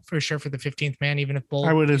Bol for sure for the 15th man, even if Bol.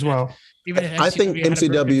 I would as well. Even if I think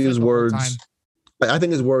MCW's words, I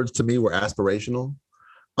think his words to me were aspirational.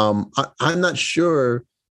 I'm not sure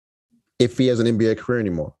if he has an NBA career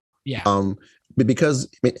anymore. Yeah. Because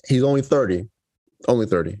he's only 30,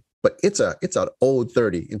 but it's an old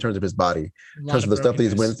 30 in terms of his body, in terms of the stuff that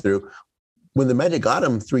he's went through. When the Magic got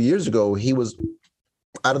him 3 years ago, he was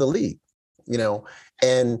out of the league,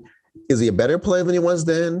 and is he a better player than he was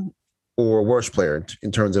then or a worse player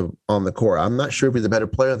in terms of on the court? I'm not sure if he's a better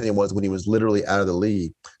player than he was when he was literally out of the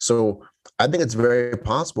league. So I think it's very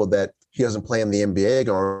possible that he doesn't play in the NBA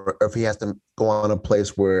or if he has to go on a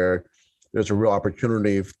place where there's a real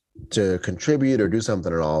opportunity to contribute or do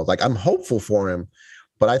something at all. Like, I'm hopeful for him,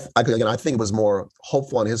 but I think it was more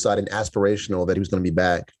hopeful on his side and aspirational that he was going to be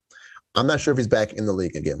back. I'm not sure if he's back in the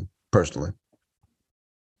league again, personally.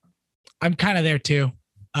 I'm kind of there too.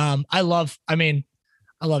 I love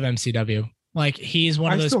MCW. Like, he's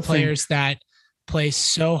one of those players that plays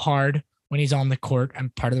so hard when he's on the court.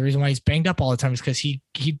 And part of the reason why he's banged up all the time is because he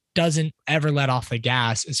doesn't ever let off the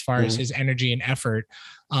gas as far as his energy and effort.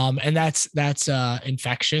 And that's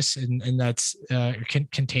infectious and that's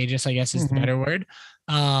contagious, I guess is the better word.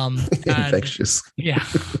 Infectious. Yeah.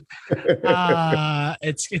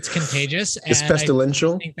 It's contagious. It's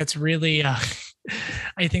pestilential. I think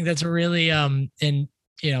that's really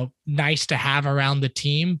nice to have around the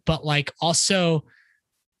team, but like, also,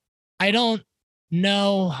 I don't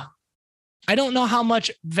know how much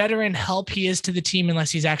veteran help he is to the team unless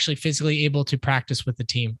he's actually physically able to practice with the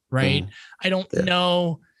team. Right. I don't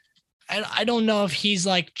know. I don't know if he's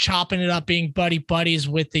like chopping it up, being buddies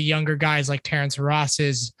with the younger guys like Terrence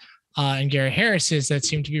Ross's and Gary Harris's that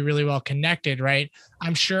seem to be really well connected. Right.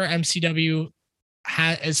 I'm sure MCW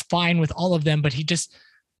is fine with all of them, but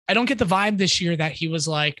I don't get the vibe this year that he was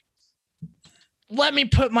like, let me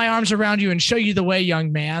put my arms around you and show you the way,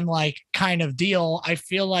 young man, like kind of deal. I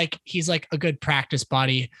feel like he's like a good practice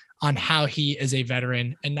buddy on how he is a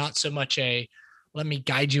veteran and not so much a, let me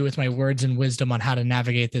guide you with my words and wisdom on how to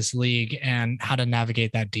navigate this league and how to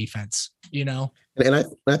navigate that defense, you know? And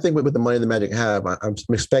I think with the money the Magic have, I'm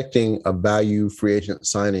expecting a value free agent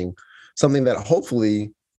signing, something that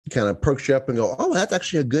hopefully kind of perks you up and go, oh, that's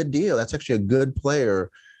actually a good deal. That's actually a good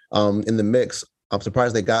player in the mix. I'm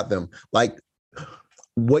surprised they got them. Like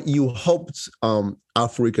what you hoped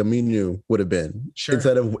Al-Farouq Aminu would have been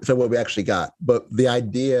instead of what we actually got. But the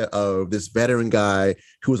idea of this veteran guy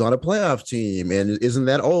who was on a playoff team and isn't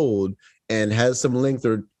that old and has some length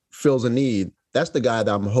or fills a need, that's the guy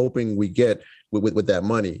that I'm hoping we get with that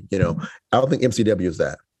money. You know, I don't think MCW is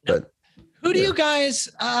that, but who do you guys,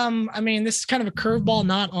 I mean, this is kind of a curveball,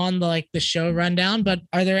 not on the show rundown, but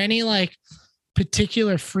are there any like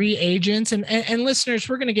particular free agents and listeners,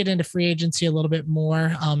 we're going to get into free agency a little bit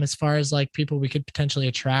more as far as like people we could potentially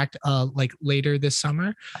attract like later this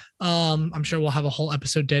summer. I'm sure we'll have a whole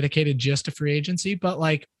episode dedicated just to free agency, but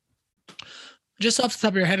like just off the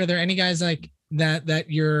top of your head, are there any guys like that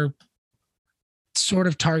you're sort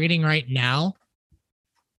of targeting right now?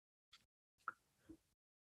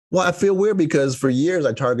 Well, I feel weird because for years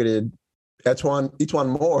I targeted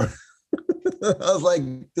E'Twaun Moore. I was like,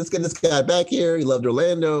 let's get this guy back here. He loved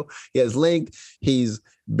Orlando. He has length. He's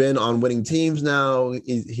been on winning teams now.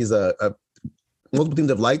 He's a multiple teams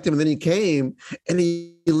have liked him. And then he came and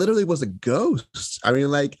he literally was a ghost. I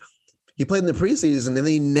mean, like he played in the preseason and then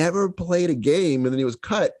he never played a game and then he was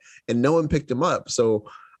cut and no one picked him up. So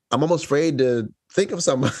I'm almost afraid to think of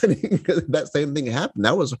somebody because that same thing happened.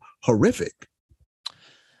 That was horrific.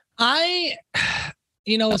 So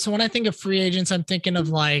when I think of free agents, I'm thinking of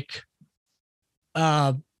like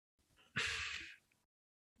a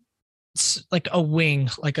wing,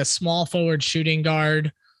 like a small forward shooting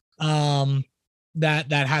guard that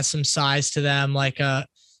has some size to them. Like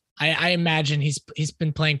I imagine he's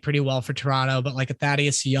been playing pretty well for Toronto, but like a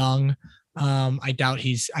Thaddeus Young, I doubt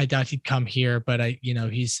he'd come here, but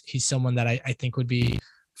he's someone that I think would be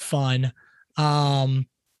fun.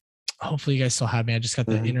 Hopefully you guys still have me. I just got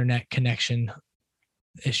the internet connection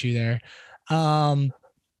issue there. I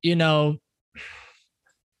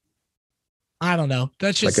don't know.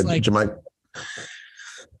 That's just like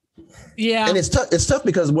yeah. And it's tough. It's tough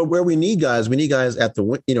because where we need guys at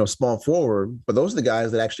the, small forward, but those are the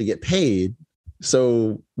guys that actually get paid.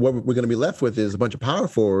 So what we're going to be left with is a bunch of power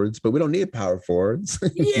forwards, but we don't need power forwards.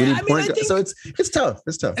 Yeah. So it's tough.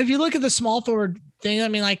 It's tough. If you look at the small forward thing, I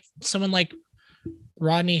mean, like someone like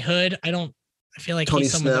Rodney Hood, I feel like Tony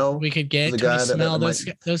he's someone Snell that we could get. Tony Snell,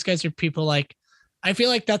 those guys are people like, I feel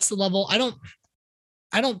like that's the level. I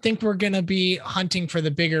don't think we're going to be hunting for the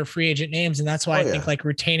bigger free agent names. And that's why I think like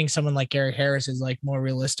retaining someone like Gary Harris is like more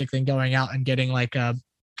realistic than going out and getting like I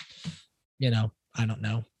don't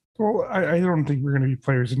know. Well, I don't think we're going to be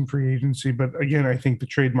players in free agency, but again, I think the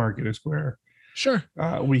trade market is where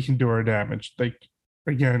we can do our damage. Like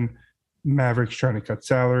again, Mavericks trying to cut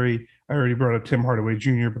salary. I already brought up Tim Hardaway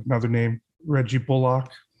Jr., but another name, Reggie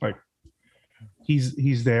Bullock. Like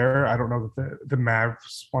he's there. I don't know that the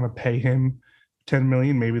Mavs want to pay him $10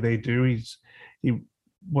 million. Maybe they do. He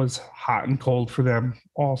was hot and cold for them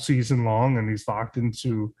all season long, and he's locked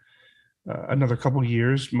into another couple of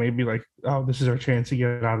years. Maybe like, oh, this is our chance to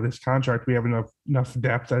get out of this contract. We have enough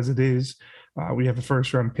depth as it is. We have a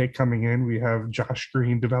first round pick coming in. We have Josh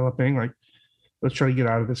Green developing. Like, let's try to get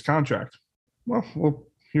out of this contract. Well,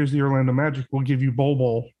 here's the Orlando Magic. We'll give you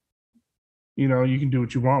Bol. You can do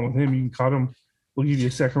what you want with him. You can cut him. We'll give you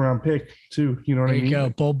a second round pick too. You know what I mean? There you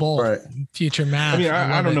go. Bol. Right. Future Mav. I mean,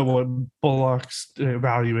 I don't know what Bullock's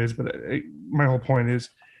value is, but my whole point is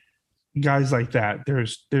guys like that.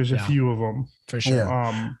 There's a few of them for sure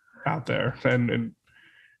out there. And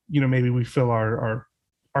maybe we fill our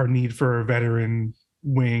need for a veteran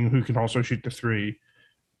wing who can also shoot the three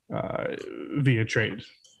via trade.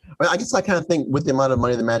 Well, I guess I kind of think with the amount of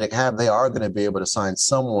money the Magic have, they are going to be able to sign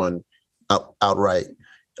someone outright.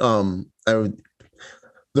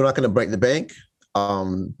 They're not going to break the bank,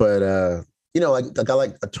 but like a guy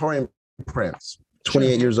like a Taurean Prince,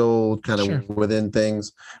 28 years old, kind of within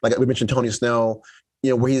things. Like we mentioned, Tony Snell,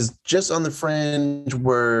 where he's just on the fringe,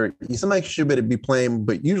 where somebody should be playing,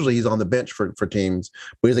 but usually he's on the bench for teams.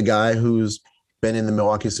 But he's a guy who's been in the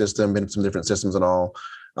Milwaukee system, been in some different systems and all.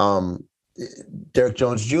 Derek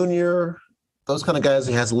Jones Jr., those kind of guys.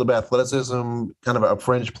 He has a little bit of athleticism, kind of a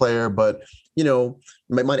fringe player, but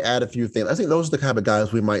might add a few things. I think those are the kind of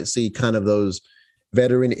guys we might see, kind of those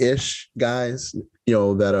veteran-ish guys,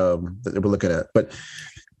 that we're looking at. But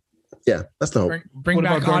Yeah, that's the hope. Bring what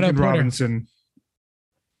back about Otto Duncan Porter. Robinson?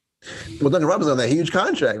 Well, Duncan Robinson on that huge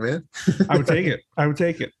contract, man. I would take it.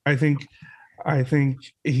 I think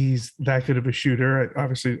he's that good of a shooter.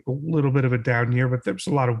 Obviously, a little bit of a down year, but there's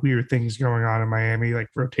a lot of weird things going on in Miami, like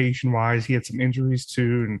rotation wise. He had some injuries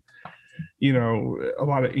too, and a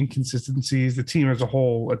lot of inconsistencies. The team as a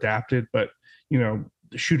whole adapted, but the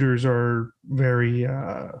shooters are very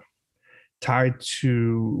tied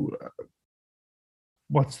to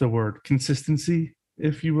what's the word? Consistency,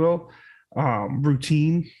 if you will,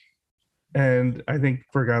 routine. And I think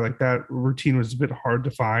for a guy like that, routine was a bit hard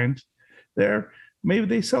to find there. Maybe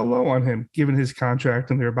they sell low on him, given his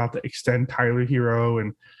contract, and they're about to extend Tyler Hero,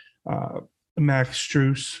 and Max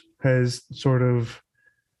Strus has sort of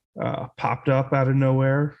popped up out of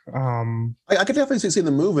nowhere. I could definitely see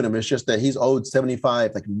the move in him. It's just that he's owed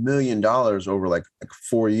 $75 million over like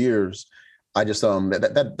 4 years. I just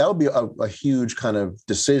that would be a huge kind of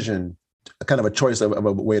decision, kind of a choice of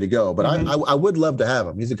a way to go. But I would love to have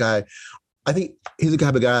him. He's a guy. I think he's the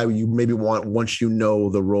kind of guy you maybe want once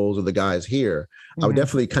the roles of the guys here. I would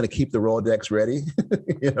definitely kind of keep the Rolodex ready.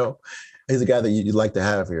 He's a guy that you'd like to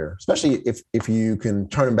have here, especially if you can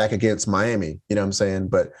turn him back against Miami. You know what I'm saying?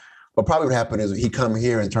 But what probably would happen is he'd come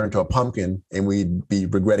here and turn into a pumpkin, and we'd be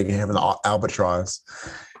regretting having the albatross.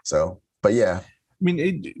 So, but yeah. I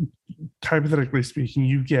mean, hypothetically speaking,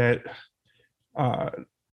 you get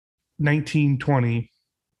 1920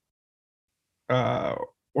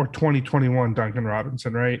 or 2021 Duncan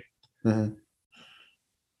Robinson, right? Mm-hmm.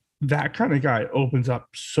 That kind of guy opens up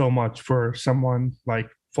so much for someone like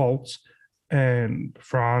Fultz and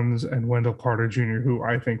Franz and Wendell Carter Jr., who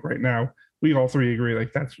I think right now we all three agree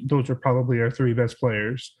like those are probably our three best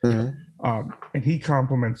players. Mm-hmm. And he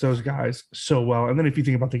complements those guys so well. And then if you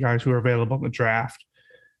think about the guys who are available in the draft,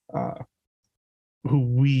 who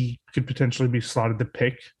we could potentially be slotted to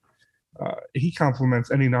pick, he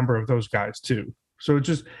complements any number of those guys too. So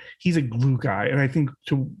he's a glue guy. And I think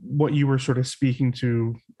to what you were sort of speaking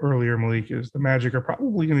to earlier, Malik, is the Magic are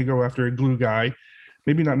probably going to go after a glue guy.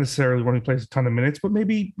 Maybe not necessarily one who plays a ton of minutes, but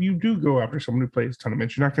maybe you do go after someone who plays a ton of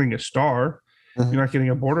minutes. You're not getting a star. Mm-hmm. You're not getting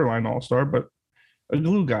a borderline all-star, but a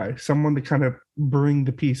glue guy, someone to kind of bring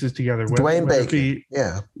the pieces together. Dwayne Bacon.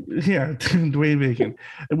 Yeah, Dwayne Bacon.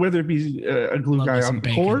 Whether it be a glue guy on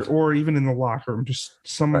the court or even in the locker room, just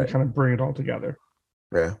someone to kind of bring it all together.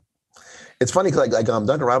 Yeah. It's funny because like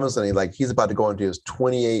Duncan Robinson, he's about to go into his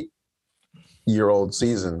 28-year-old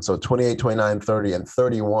season. So 28, 29, 30, and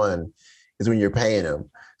 31 is when you're paying him.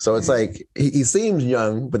 So it's like he seems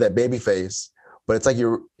young with that baby face, but it's like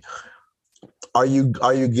are you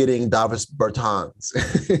getting Davis Bertans,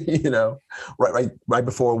 right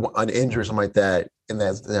before an injury or something like that? And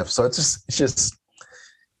so it's just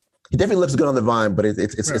he definitely looks good on the vine, but it's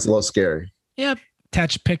a little scary. Yep,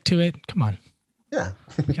 attach a pick to it. Come on. Yeah,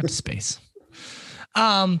 we got the space.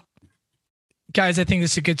 Guys, I think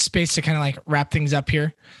this is a good space to kind of like wrap things up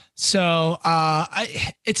here. So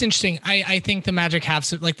it's interesting. I think the Magic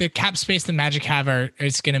have like the cap space the Magic have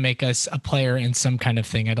is going to make us a player in some kind of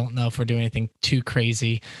thing. I don't know if we're doing anything too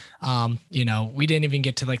crazy. We didn't even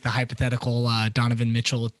get to like the hypothetical Donovan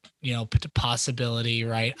Mitchell, possibility,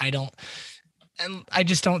 right? I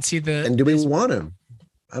just don't see the. And do we want him?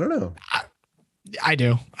 I don't know. I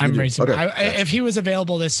do. I'm raising. Okay. If he was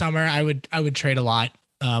available this summer, I would trade a lot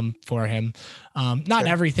for him. Not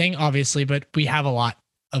everything, obviously, but we have a lot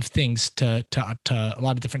of things to a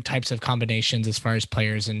lot of different types of combinations as far as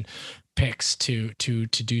players and picks to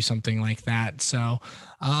do something like that. So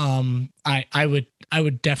I would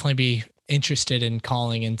definitely be interested in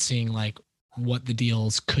calling and seeing like what the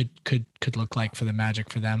deals could look like for the Magic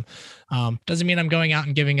for them. Doesn't mean I'm going out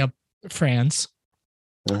and giving up Franz.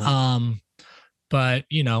 Mm-hmm. But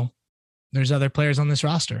there's other players on this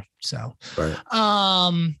roster. So,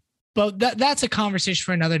 but that's a conversation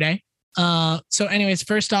for another day. So anyways,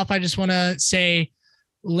 first off, I just want to say,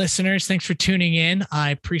 listeners, thanks for tuning in. I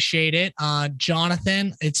appreciate it.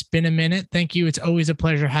 Jonathan, it's been a minute. Thank you. It's always a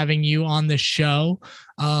pleasure having you on the show.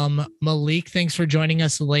 Malik, thanks for joining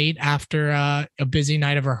us late after a busy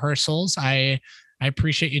night of rehearsals. I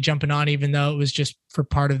appreciate you jumping on, even though it was just for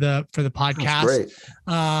part of the podcast. Great.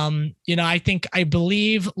 I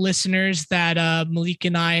believe listeners that Malik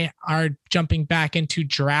and I are jumping back into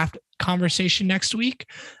draft conversation next week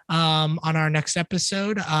on our next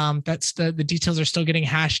episode. That's the details are still getting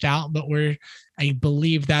hashed out, but I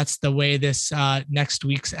believe that's the way this next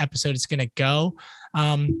week's episode is going to go.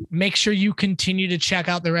 Make sure you continue to check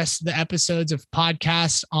out the rest of the episodes of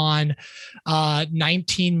podcasts on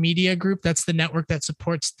 19 Media Group. That's the network that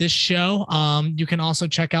supports this show. You can also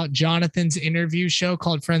check out Jonathan's interview show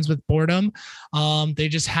called Friends with Boredom. They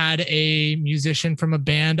just had a musician from a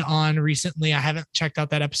band on recently. I haven't checked out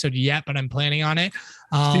that episode yet, but I'm planning on it.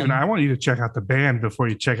 Steven, I want you to check out the band before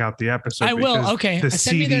you check out the episode. I will. Okay.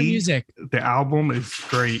 Send me their music. The album is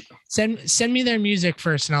great. Send me their music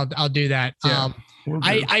first, and I'll do that. Yeah,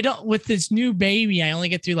 I don't, with this new baby, I only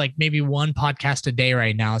get through like maybe one podcast a day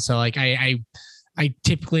right now. So like I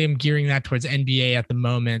typically am gearing that towards NBA at the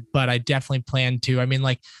moment, but I definitely plan to. I mean,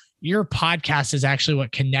 like, your podcast is actually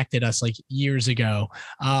what connected us like years ago.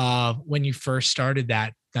 When you first started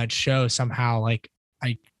that show, somehow like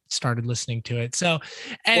I started listening to it. So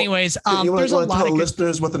anyways, you want there's to a lot tell of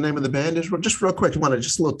listeners what the name of the band is? Just real quick. You want to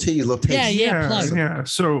just a little tease, plug. Yeah.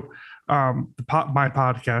 So my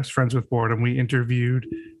podcast, Friends with Boredom, we interviewed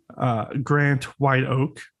Grant White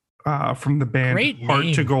Oak from the band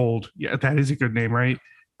Heart to Gold. Yeah, that is a good name, right?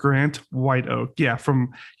 Grant White Oak. Yeah,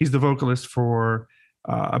 he's the vocalist for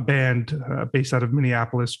a band based out of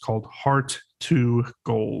Minneapolis called Heart to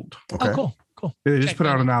Gold. Okay. Oh, cool. They just put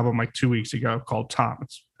out an album like 2 weeks ago called Tom.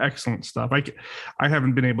 It's excellent stuff. I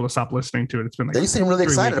haven't been able to stop listening to it. It's been like you seem really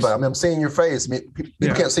excited about it. I mean, I'm seeing your face. I mean,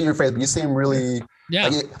 people can't see your face, but you seem really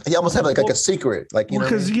like you almost have like a secret. Like, you know,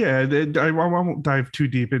 because I won't dive too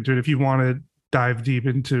deep into it. If you want to dive deep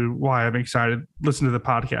into why I'm excited, listen to the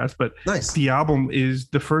podcast. But the album is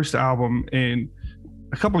the first album in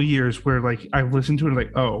a couple of years where like I've listened to it and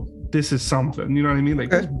like, oh, this is something, you know what I mean? Like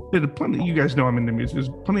there's been plenty, you guys know I'm into music. There's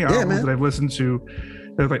plenty of albums that I've listened to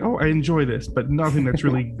that are like, oh, I enjoy this, but nothing that's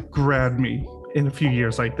really grabbed me in a few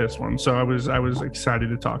years like this one. So I was excited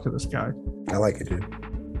to talk to this guy. I like it, dude.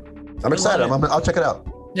 I'm excited. I'll check it out.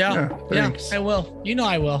 Yeah, I will. You know,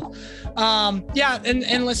 I will.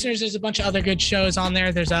 And listeners, there's a bunch of other good shows on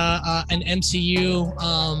there. There's an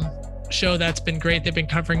MCU show that's been great. They've been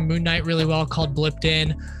covering Moon Knight really well, called Blipped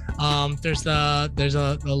In. There's a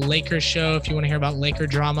Lakers show if you want to hear about Laker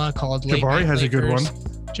drama, called Jabari has Lakers. A good one.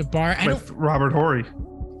 Jabari with Robert Horry.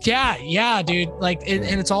 Yeah, dude. Like,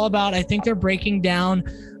 and it's all about. I think they're breaking down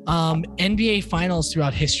NBA finals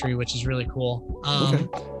throughout history, which is really cool.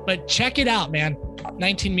 But check it out, man.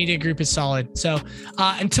 19 Media Group is solid. So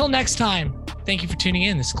until next time, thank you for tuning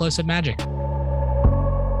in. This is Close Up Magic.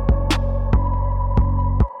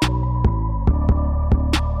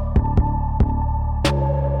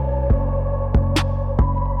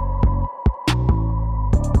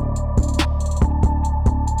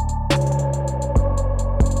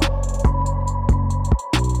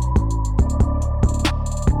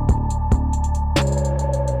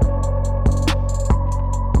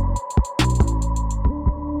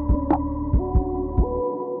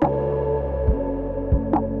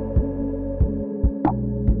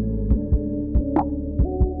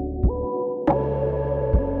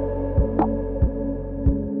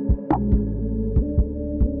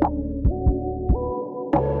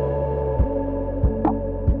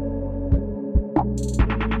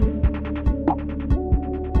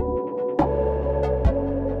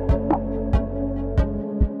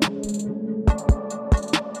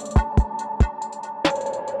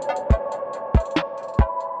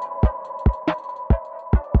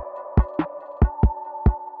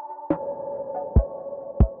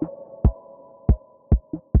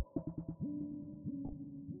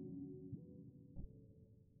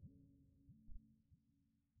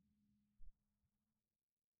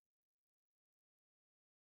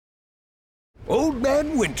 Old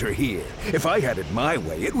Man Winter here. If I had it my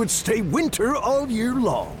way, it would stay winter all year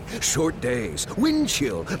long. Short days, wind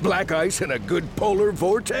chill, black ice, and a good polar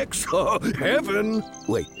vortex. Oh, heaven!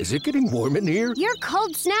 Wait, is it getting warm in here? Your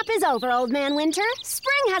cold snap is over, Old Man Winter.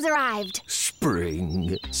 Spring has arrived.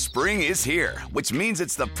 Spring. Spring is here, which means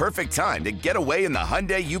it's the perfect time to get away in the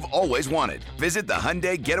Hyundai you've always wanted. Visit the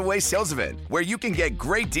Hyundai Getaway Sales Event, where you can get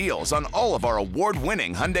great deals on all of our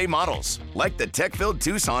award-winning Hyundai models, like the tech-filled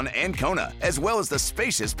Tucson and Kona, as well as the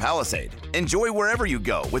spacious Palisade. Enjoy wherever you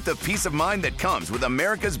go with the peace of mind that comes with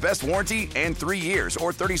America's best warranty and 3 years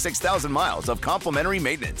or 36,000 miles of complimentary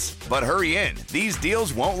maintenance. But hurry in, these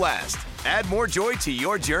deals won't last. Add more joy to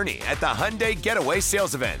your journey at the Hyundai Getaway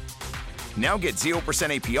Sales Event. Now get 0%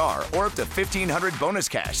 APR or up to $1,500 bonus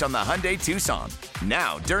cash on the Hyundai Tucson.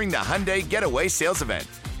 Now, during the Hyundai Getaway Sales Event.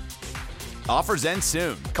 Offers end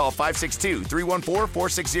soon. Call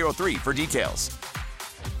 562-314-4603 for details.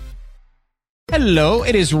 Hello,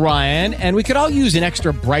 it is Ryan, and we could all use an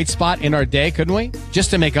extra bright spot in our day, couldn't we? Just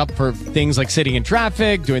to make up for things like sitting in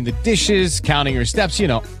traffic, doing the dishes, counting your steps, you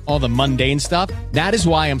know, all the mundane stuff. That is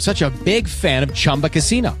why I'm such a big fan of Chumba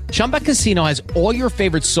Casino. Chumba Casino has all your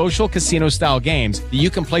favorite social casino-style games that you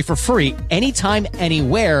can play for free anytime,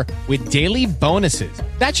 anywhere with daily bonuses.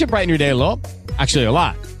 That should brighten your day a little. Actually, a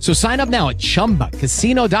lot. So sign up now at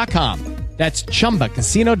ChumbaCasino.com. That's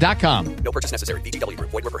ChumbaCasino.com. No purchase necessary. VGW Group.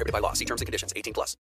 Void where prohibited by law. See terms and conditions. 18+.